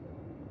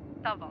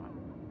 طبعا.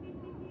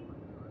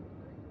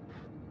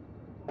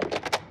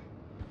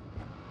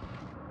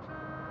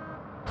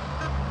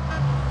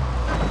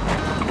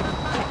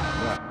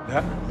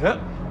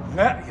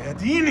 لا يا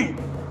ديني،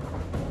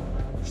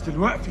 مش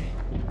دلوقتي.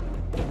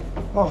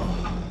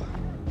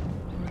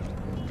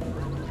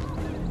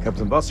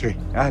 كابتن بصري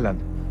اهلا.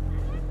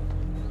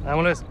 يا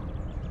ملازم،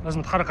 لازم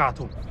نتحرك على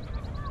طول.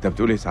 انت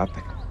بتقول ايه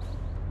سعادتك؟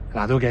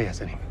 العدو جاي يا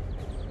سليم،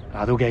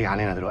 العدو جاي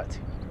علينا دلوقتي.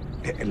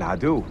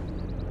 العدو؟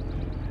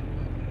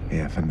 ايه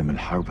يا فندم،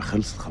 الحرب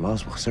خلصت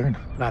خلاص وخسرنا.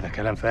 لا ده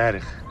كلام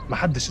فارغ،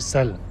 محدش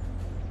استسلم.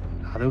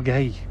 العدو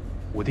جاي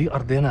ودي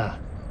ارضنا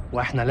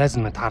واحنا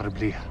لازم نتعرب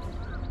ليها.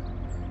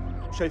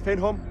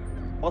 شايفينهم؟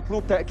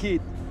 مطلوب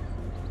تأكيد.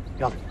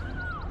 يلا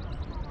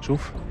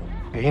شوف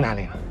جايين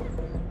علينا.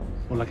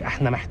 بقول لك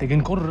احنا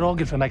محتاجين كل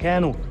راجل في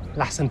مكانه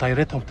لحسن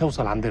طيارتهم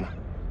توصل عندنا.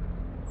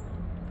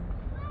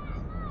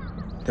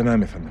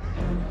 تمام يا فندم.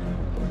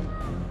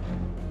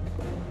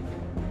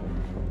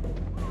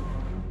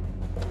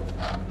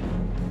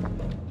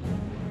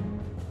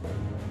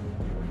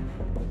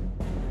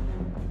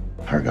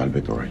 هرجع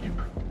البيت قريب.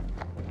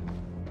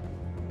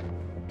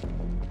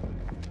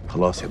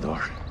 خلاص يا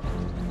دار،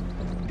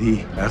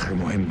 دي آخر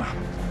مهمة.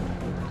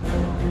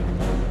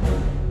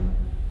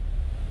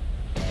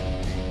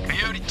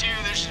 Coyote 2,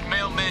 this is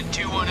Mailman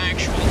 2-1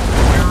 actual.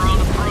 We're on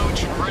approach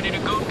and ready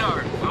to go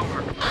dark. Over.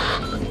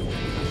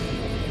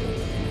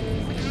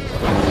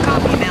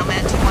 Copy,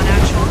 Mailman 2-1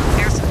 actual.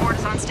 Air support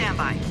is on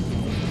standby.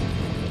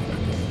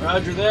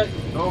 Roger that.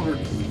 Over.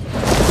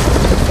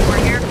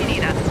 We're here if you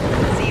need us.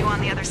 See you on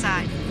the other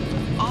side.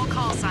 All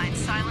call signs,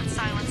 silence,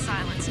 silence,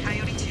 silence.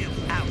 Coyote 2,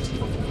 out.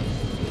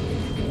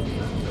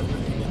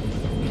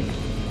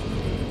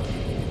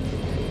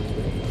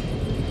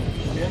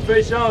 Stand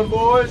face on,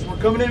 boys.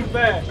 We're coming in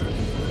fast.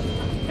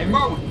 Hey,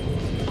 Marwin.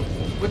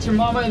 What's your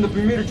mama and the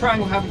Bermuda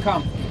Triangle have in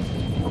common?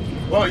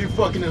 Why don't you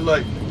fucking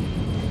enlighten?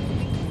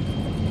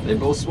 They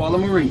both swallow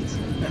Marines.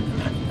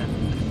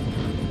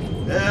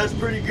 Yeah, that's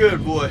pretty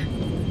good, boy.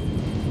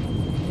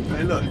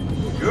 Hey, look.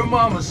 Your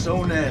mama's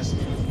so nasty.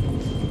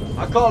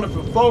 I called her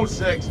for phone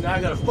sex, and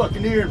I got a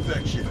fucking ear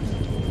infection.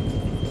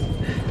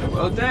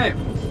 Well, damn.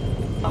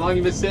 How long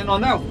you been sitting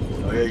on that one?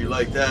 Oh, yeah, you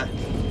like that?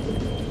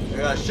 I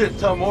got a shit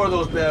ton more of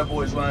those bad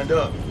boys lined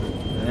up.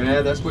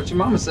 Yeah, that's what your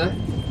mama said.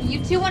 You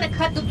two want to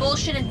cut the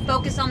bullshit and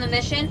focus on the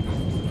mission?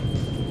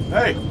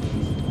 Hey,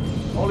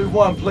 only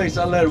one place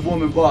I let a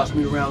woman boss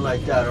me around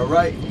like that, all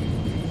right?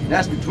 And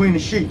that's between the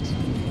sheets.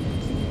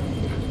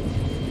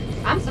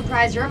 I'm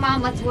surprised your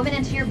mom lets women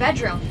into your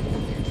bedroom.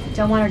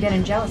 Don't want her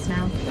getting jealous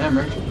now. Damn,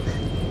 Rachel.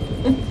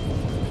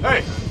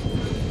 Hey,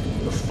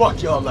 the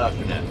fuck y'all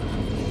laughing at?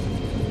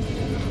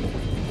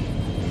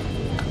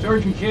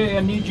 Sergeant K,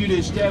 I need you to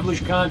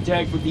establish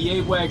contact with the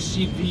AWAC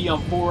CP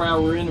on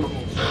 4-hour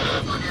intervals.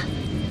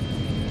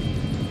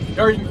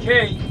 Sergeant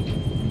K,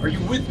 are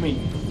you with me?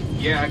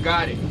 Yeah, I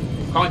got it.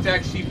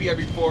 Contact CP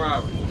every 4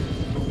 hours.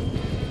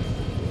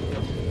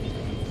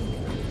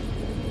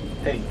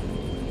 Hey,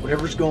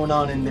 whatever's going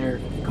on in there,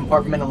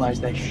 compartmentalize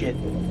that shit.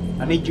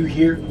 I need you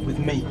here with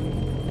me.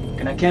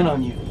 Can I count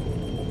on you?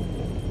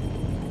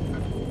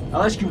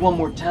 I'll ask you one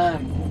more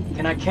time.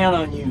 Can I count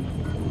on you?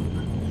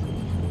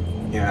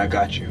 Yeah, I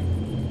got you.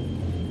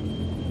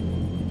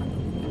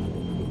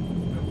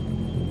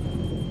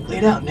 Lay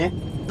it out, Nick.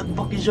 What the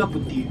fuck is up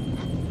with you?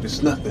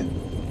 It's nothing.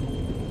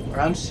 Where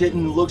I'm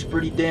sitting looks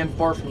pretty damn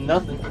far from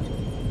nothing.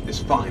 It's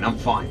fine, I'm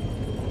fine.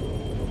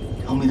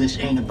 Tell me this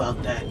ain't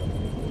about that.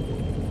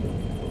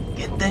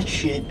 Get that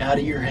shit out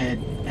of your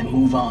head and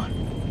move on.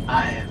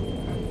 I have.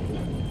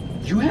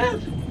 You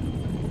have?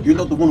 You're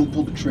not the one who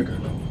pulled the trigger.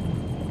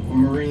 We're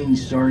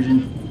Marines,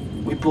 Sergeant.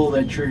 We pull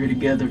that trigger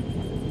together.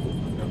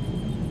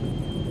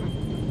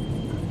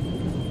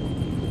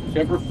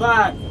 Semper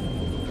Fi.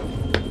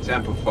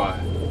 Semper Fi.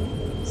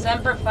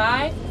 Semper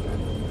Fi?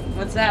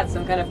 What's that,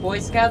 some kind of Boy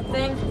Scout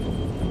thing?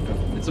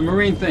 It's a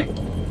Marine thing.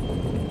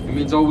 It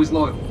means always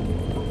loyal.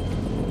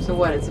 So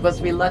what, it's supposed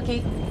to be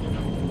lucky?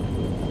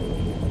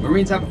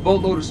 Marines have a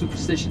boatload of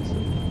superstitions.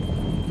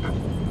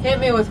 Hit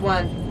me with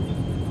one.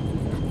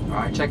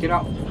 Alright, check it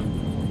out.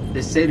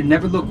 They say to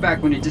never look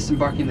back when you're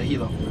disembarking the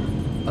helo.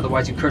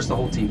 Otherwise you curse the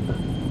whole team.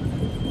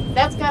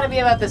 That's gotta be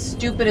about the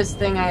stupidest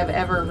thing I have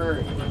ever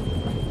heard.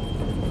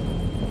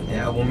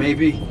 Yeah, well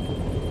maybe.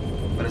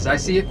 But as I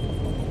see it,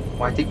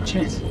 why take a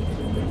chance?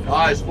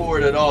 Eyes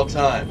forward at all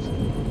times.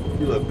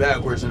 You look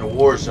backwards in a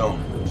war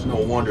zone. It's no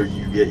wonder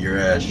you get your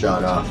ass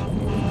shot off.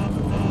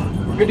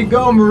 We're good to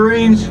go,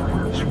 Marines.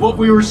 It's what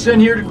we were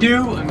sent here to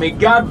do, and may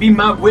God be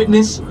my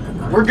witness.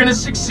 We're gonna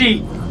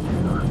succeed.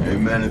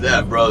 Amen to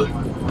that, brother.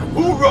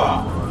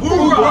 Hoorah!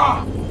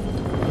 Hoorah!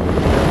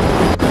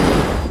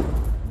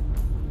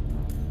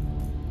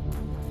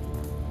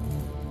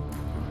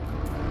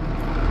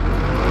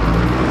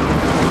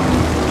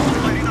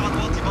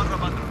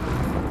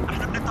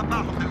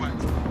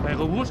 ما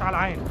يغووش على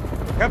العين.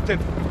 كابتن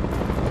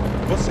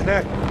بص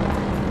هناك.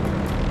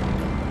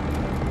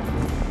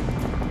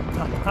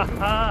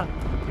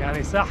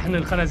 يعني صحن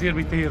الخنازير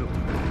بيطيروا.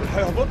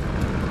 هيهبط.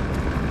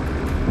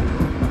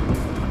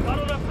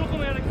 طاروا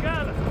نفسكم يا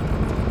رجاله.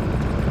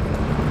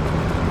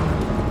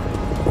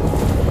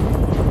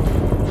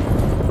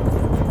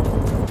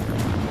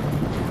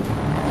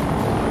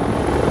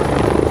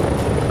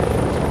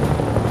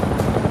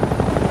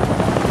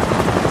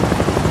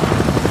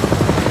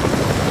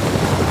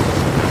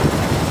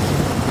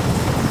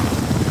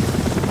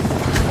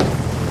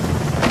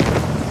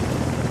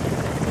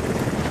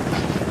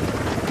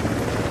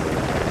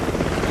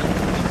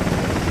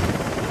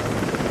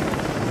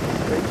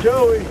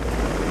 Joey.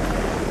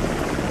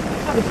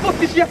 How the fuck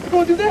did you have to go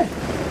and do that?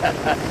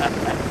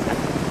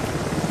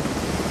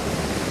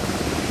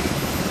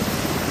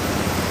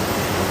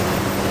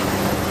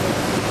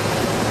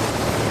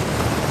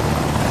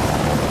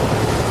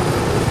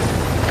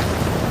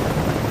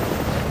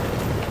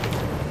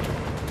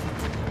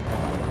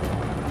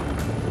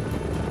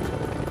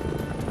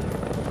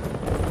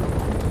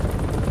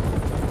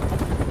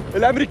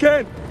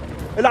 الامريكان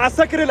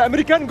العساكر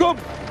الامريكان جم.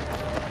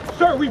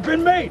 Sir, we've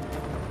been made.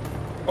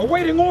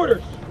 Awaiting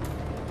orders.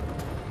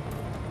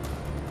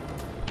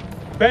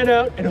 Bend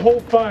out and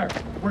hold fire.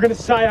 We're gonna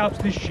psyops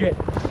this shit.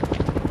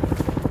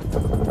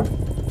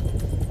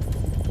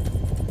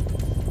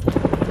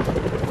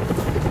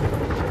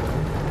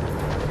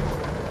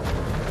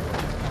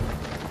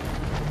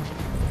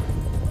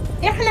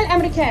 احنا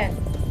الامريكان.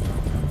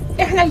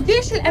 احنا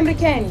الجيش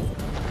الامريكاني.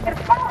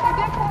 ارفعوا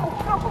ايديكم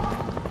وشوفوا.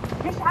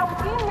 مش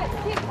عاوزين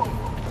نأذيكم.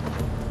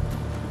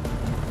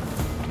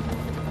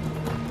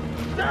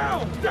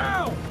 Down!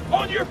 Down!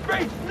 On your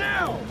face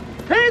now!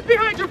 Hands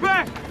behind your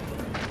back!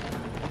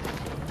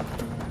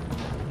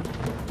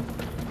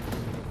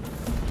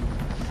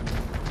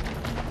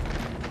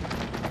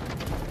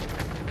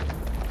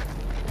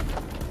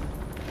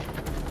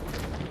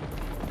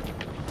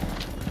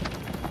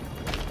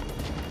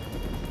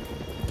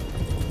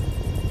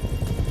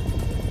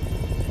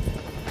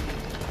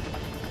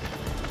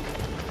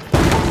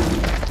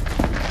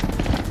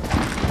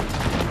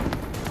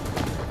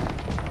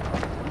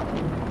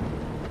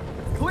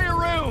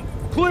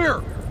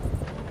 Clear!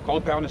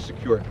 Compound is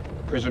secure.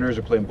 Prisoners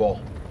are playing ball.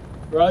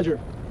 Roger.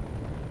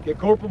 Get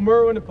Corporal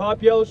Merwin to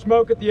pop yellow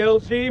smoke at the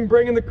LZ and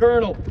bring in the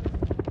Colonel.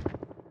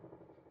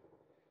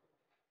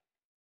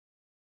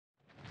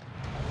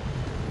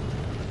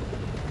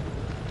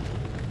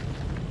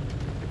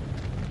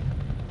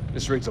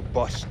 This raid's a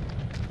bust.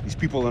 These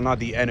people are not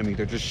the enemy,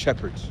 they're just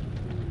shepherds.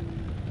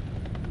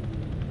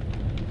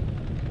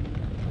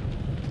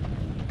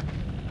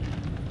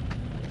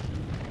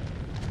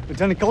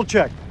 Lieutenant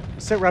Kolchak,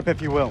 sit rep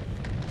if you will.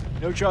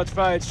 No shots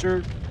fired,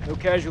 sir. No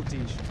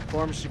casualties.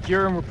 Farm is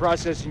secure and we're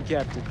processing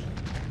captives.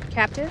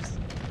 Captives?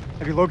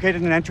 Have you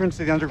located an entrance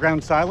to the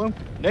underground silo?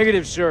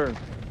 Negative, sir.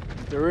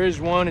 If there is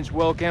one, it's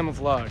well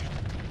camouflaged.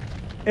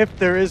 If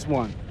there is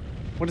one.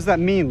 What does that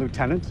mean,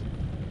 Lieutenant?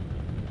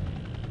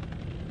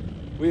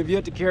 We have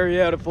yet to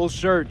carry out a full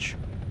search.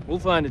 We'll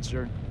find it,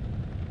 sir.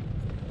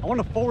 I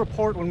want a full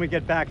report when we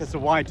get back as to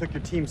why it took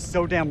your team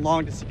so damn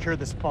long to secure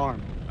this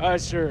farm. Aye,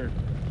 sir.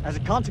 As a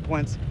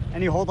consequence,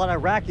 any holdout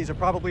Iraqis are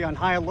probably on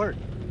high alert.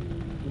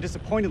 I'm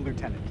disappointed,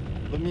 Lieutenant.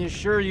 Let me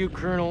assure you,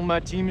 Colonel, my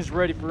team is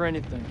ready for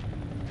anything.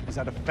 Is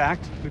that a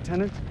fact,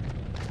 Lieutenant?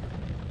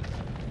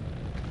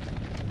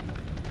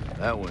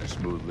 That went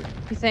smoothly.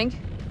 You think?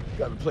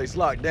 Got the place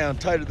locked down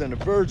tighter than a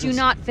virgin's.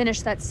 Do not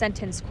finish that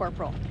sentence,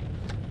 Corporal.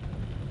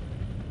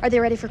 Are they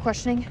ready for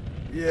questioning?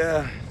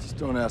 Yeah, just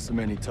don't ask them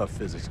any tough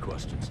physics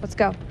questions. Let's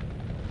go.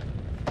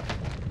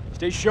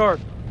 Stay sharp.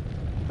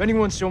 If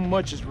anyone so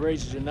much as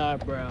raises an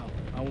eyebrow,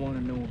 I want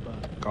to know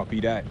about it. Copy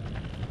that.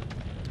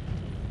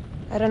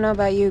 I don't know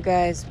about you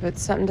guys, but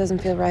something doesn't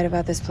feel right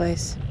about this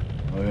place.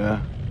 Oh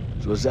yeah?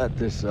 So is that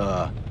this,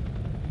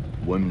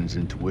 women's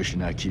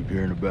intuition I keep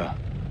hearing about?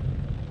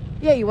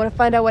 Yeah, you want to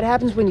find out what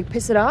happens when you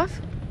piss it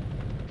off?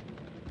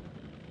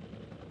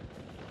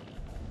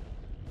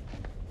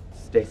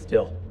 Stay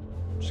still.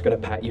 I'm just gonna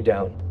pat you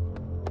down.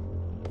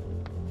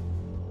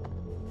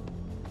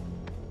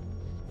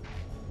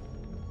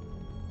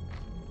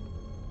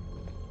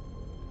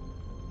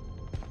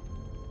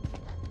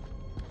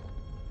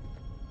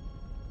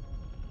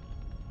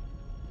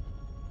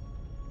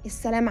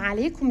 السلام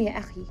عليكم يا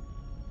أخي.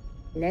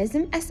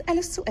 لازم أسأل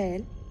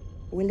السؤال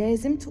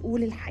ولازم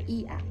تقول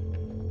الحقيقة.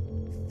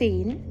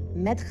 فين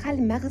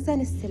مدخل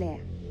مخزن السلاح؟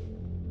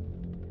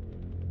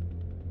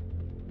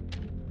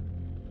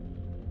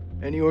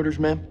 Any orders,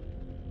 ma'am?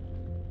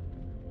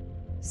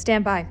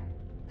 Stand by.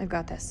 I've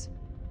got this.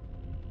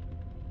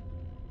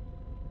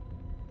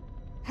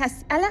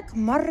 هسألك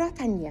مرة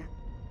تانية.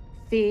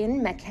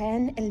 فين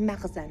مكان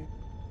المخزن؟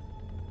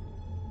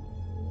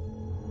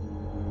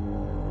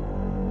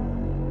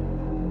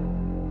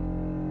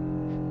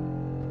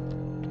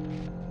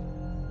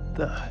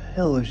 The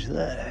hell is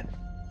that?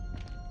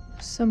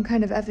 Some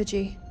kind of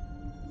effigy.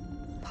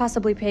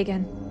 Possibly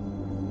pagan.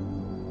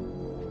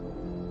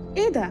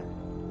 إيه ده؟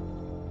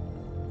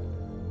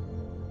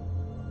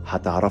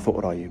 هتعرفوا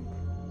قريب.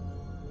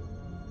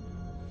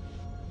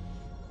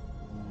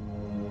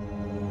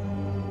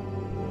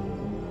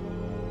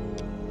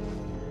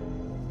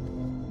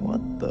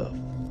 What the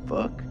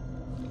fuck?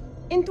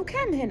 انتوا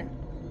كام هنا؟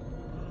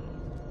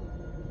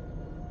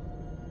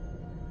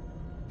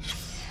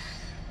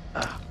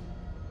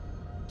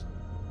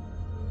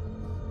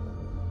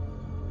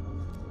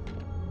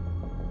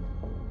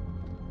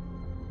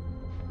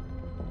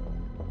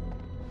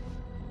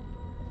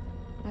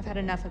 I've had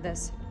enough of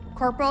this.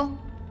 Corporal,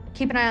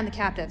 keep an eye on the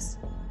captives.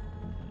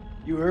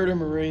 You heard her,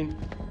 Marine.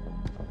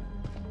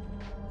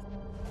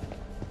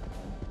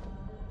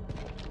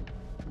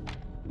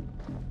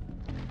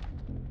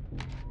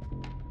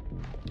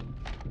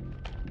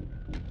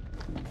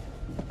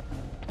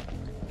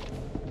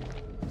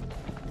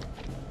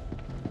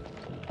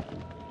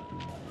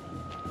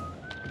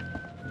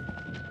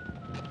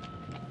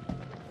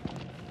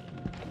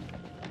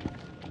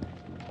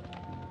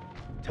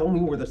 Tell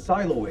me where the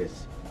silo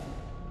is.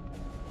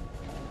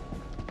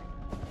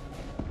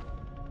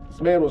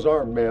 This man was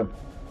armed, ma'am.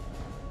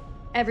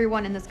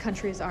 Everyone in this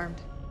country is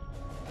armed.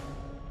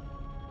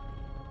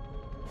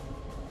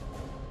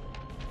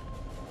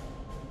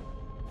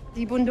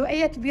 دي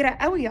بندقية كبيرة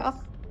قوي يا أخ.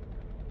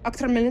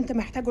 أكتر من اللي أنت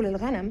محتاجه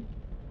للغنم.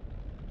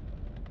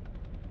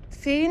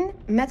 فين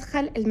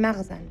مدخل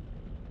المخزن؟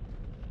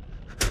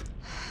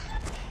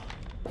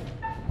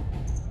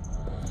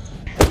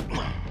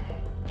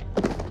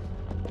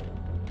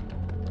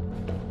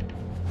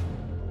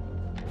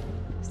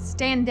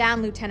 Stand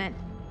down, Lieutenant.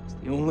 It's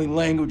the only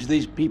language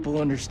these people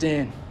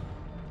understand.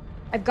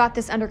 I've got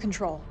this under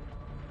control.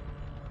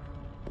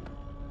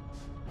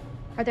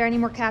 Are there any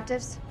more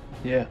captives?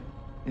 Yeah,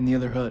 in the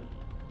other hut.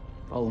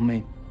 Follow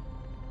me.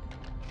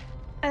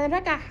 أنا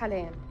راجع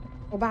حاليا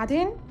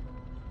وبعدين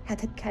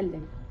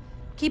هتتكلم.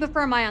 Keep a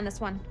firm eye on this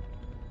one.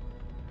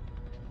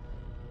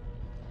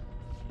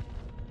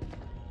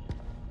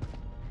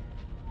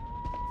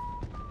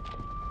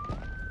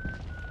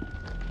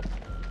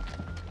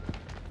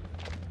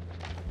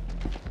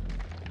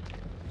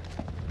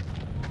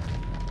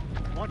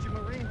 I want you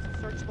Marines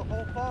to search the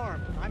whole farm.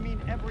 I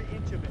mean every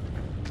inch of it.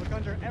 Look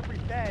under every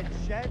bed,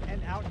 shed,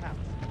 and outhouse.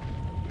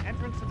 The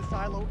entrance to the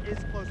silo is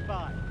close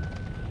by.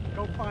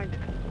 Go find it.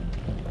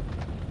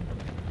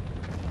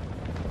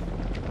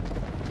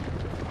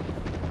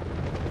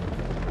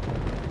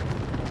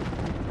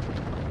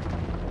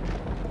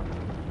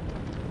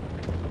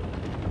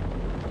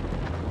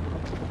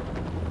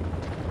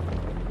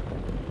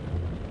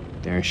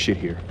 There ain't shit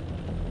here.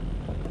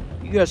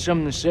 You got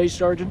something to say,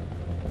 Sergeant?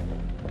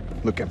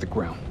 Look at the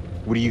ground.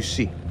 What do you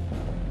see?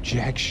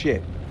 Jack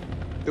shit.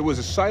 There was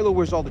a silo.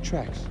 Where's all the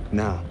tracks?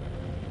 Nah.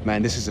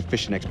 Man, this is a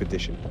fishing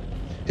expedition.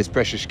 His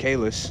precious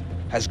Kalis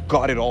has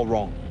got it all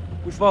wrong.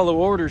 We follow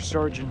orders,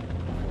 Sergeant.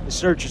 The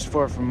search is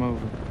far from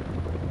over.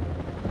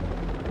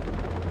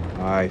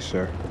 Aye,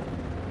 sir.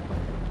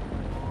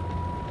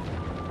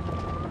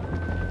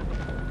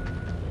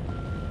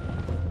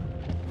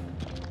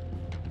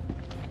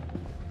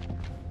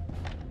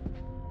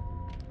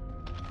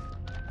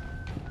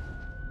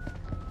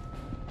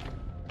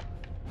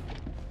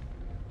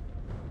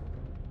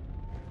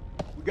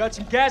 We got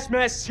some gas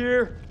masks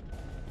here.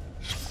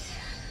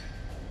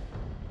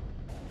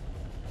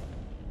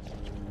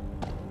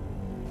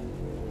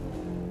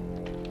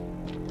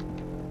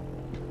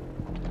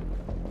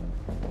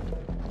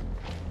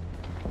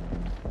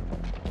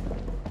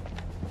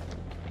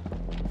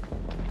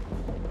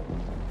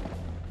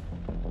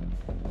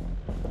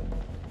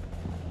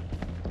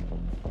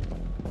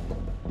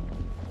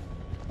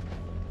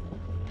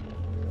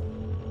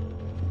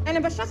 أنا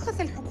بشخص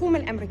الحكومة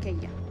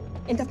الأمريكية.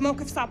 أنت في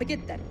موقف صعب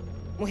جدا.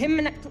 مهم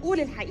إنك تقول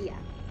الحقيقة.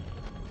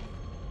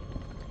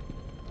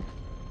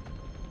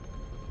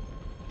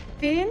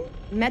 فين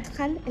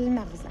مدخل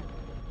المخزن؟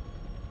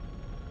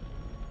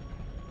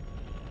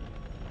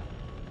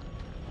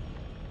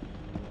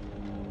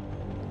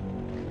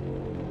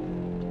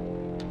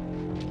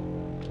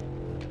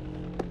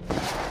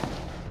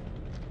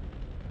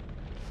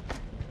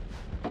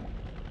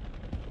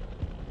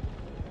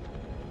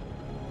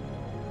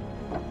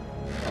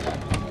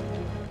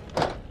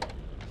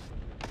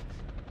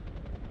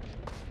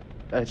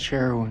 That's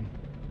heroin.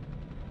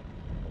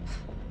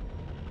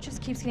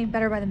 Just keeps getting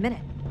better by the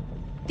minute.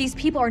 These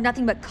people are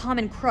nothing but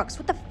common crooks.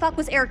 What the fuck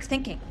was Eric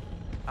thinking?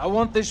 I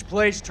want this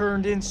place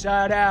turned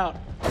inside out.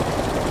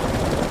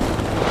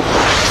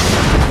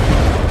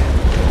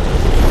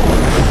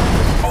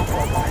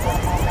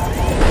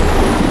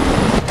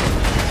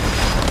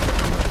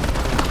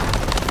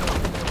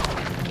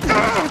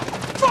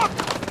 Fuck!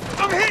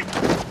 I'm hit!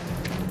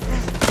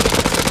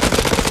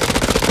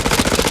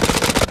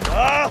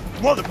 Ah,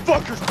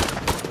 motherfuckers!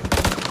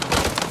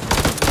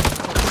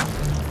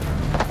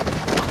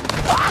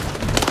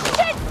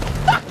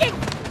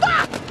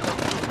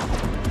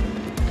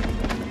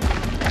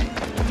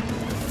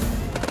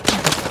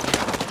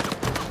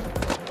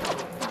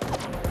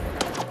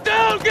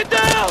 Get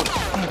down!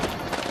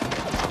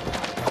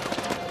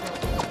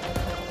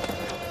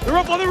 They're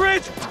up on the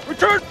ridge!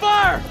 Return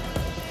fire!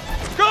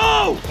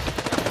 Go!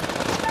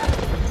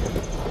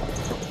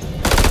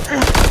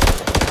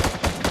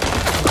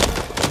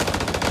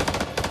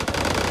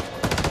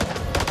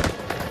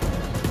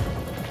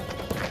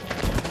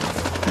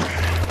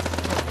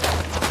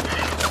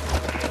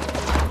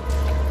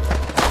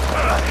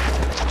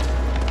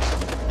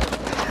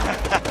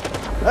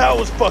 That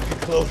was fucking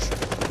close.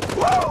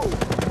 Whoa!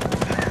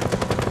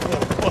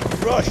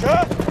 Fucking rush,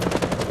 huh?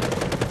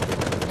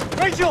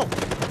 Rachel!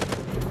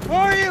 Where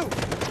are you?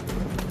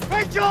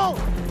 Rachel!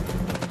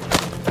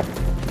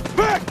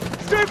 Back!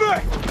 Stay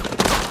back!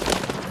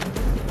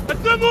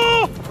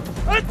 Attrape-moi!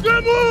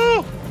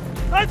 Attrape-moi!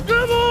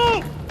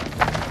 Attrape-moi!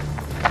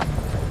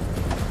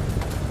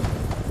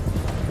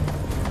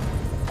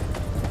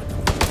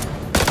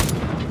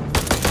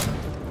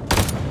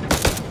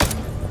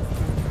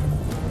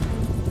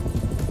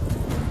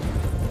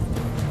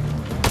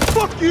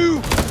 Fuck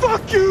you!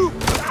 Fuck you!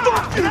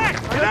 Fuck you!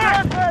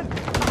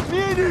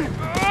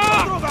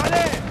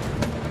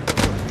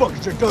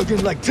 Fuckers are dug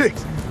in like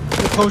ticks.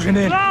 They're closing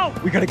in.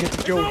 We gotta get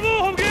to Joey.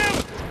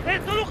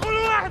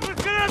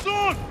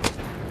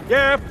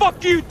 Yeah,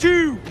 fuck you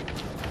too!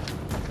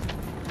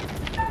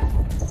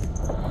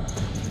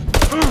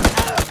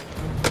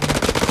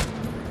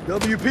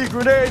 WP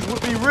grenades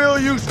would be real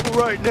useful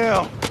right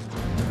now.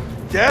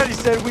 Daddy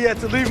said we had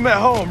to leave them at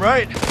home,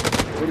 right?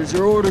 What is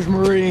your orders,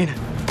 Marine?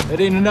 That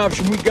ain't an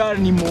option we got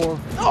anymore.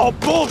 Oh,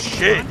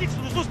 bullshit!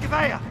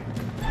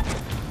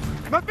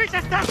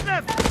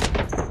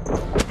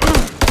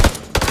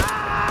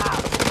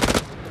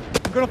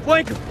 I'm gonna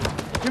flank him.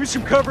 Give me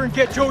some cover and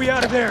get Joey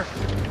out of there.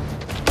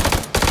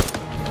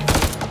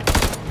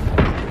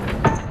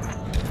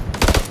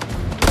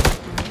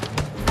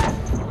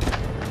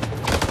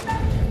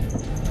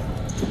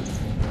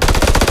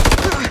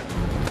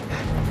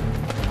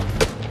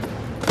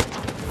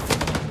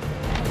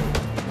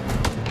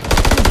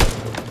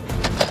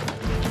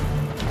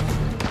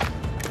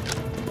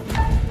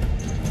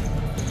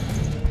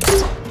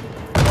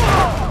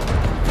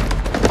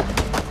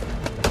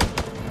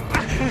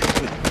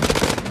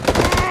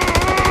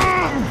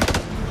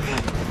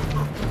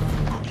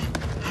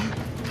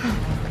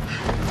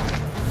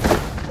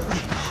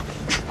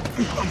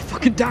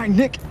 Dying,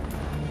 Nick.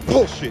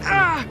 Bullshit.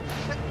 I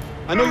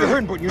know you're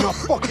hurting, but you're not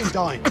fucking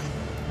dying.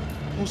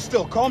 Hold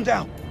still. Calm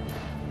down.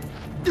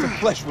 It's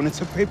flesh when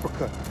it's a paper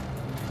cut.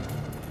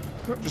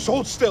 Just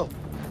hold still.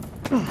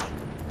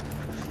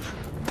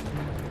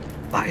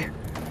 Fire.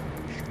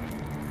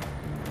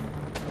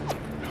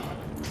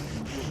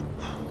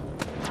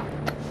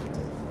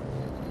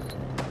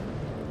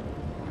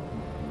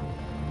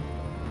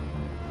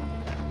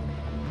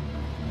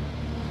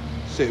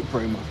 Say a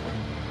prayer, my friend.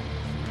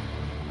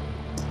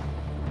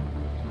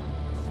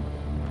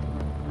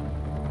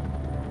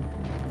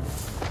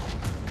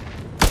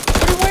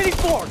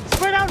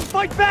 Spread out and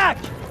fight back!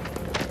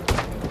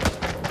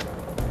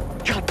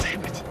 God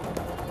damn it.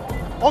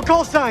 All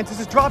call signs, this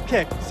is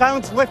Dropkick.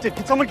 Silence lifted.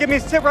 Can someone give me a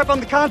sit rep on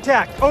the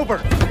contact? Over.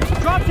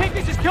 Dropkick,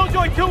 this is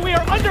Killjoy 2. We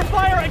are under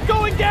fire and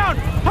going down.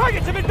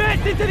 Targets have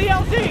advanced into the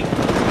LZ.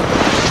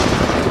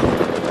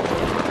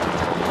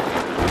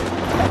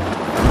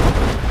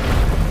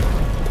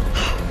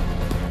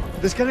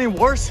 This get any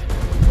worse?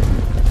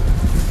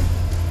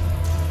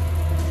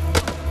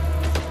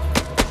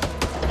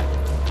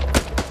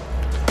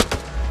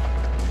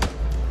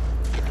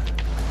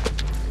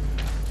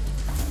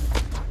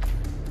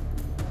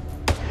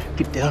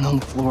 Get down on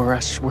the floor, I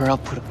swear I'll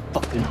put a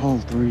fucking hole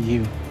through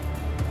you.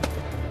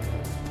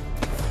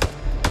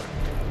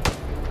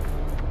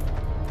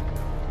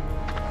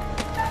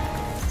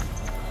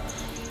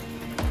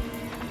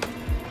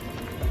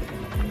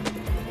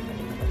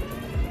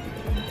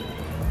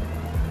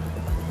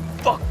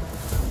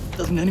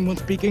 Doesn't anyone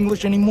speak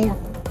English anymore?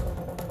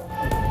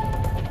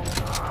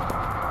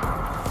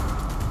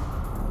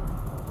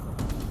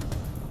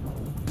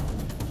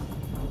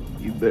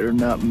 You better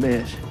not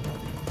miss.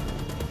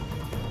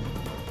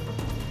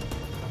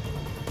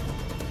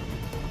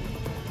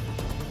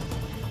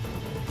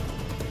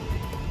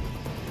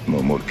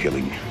 No more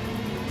killing.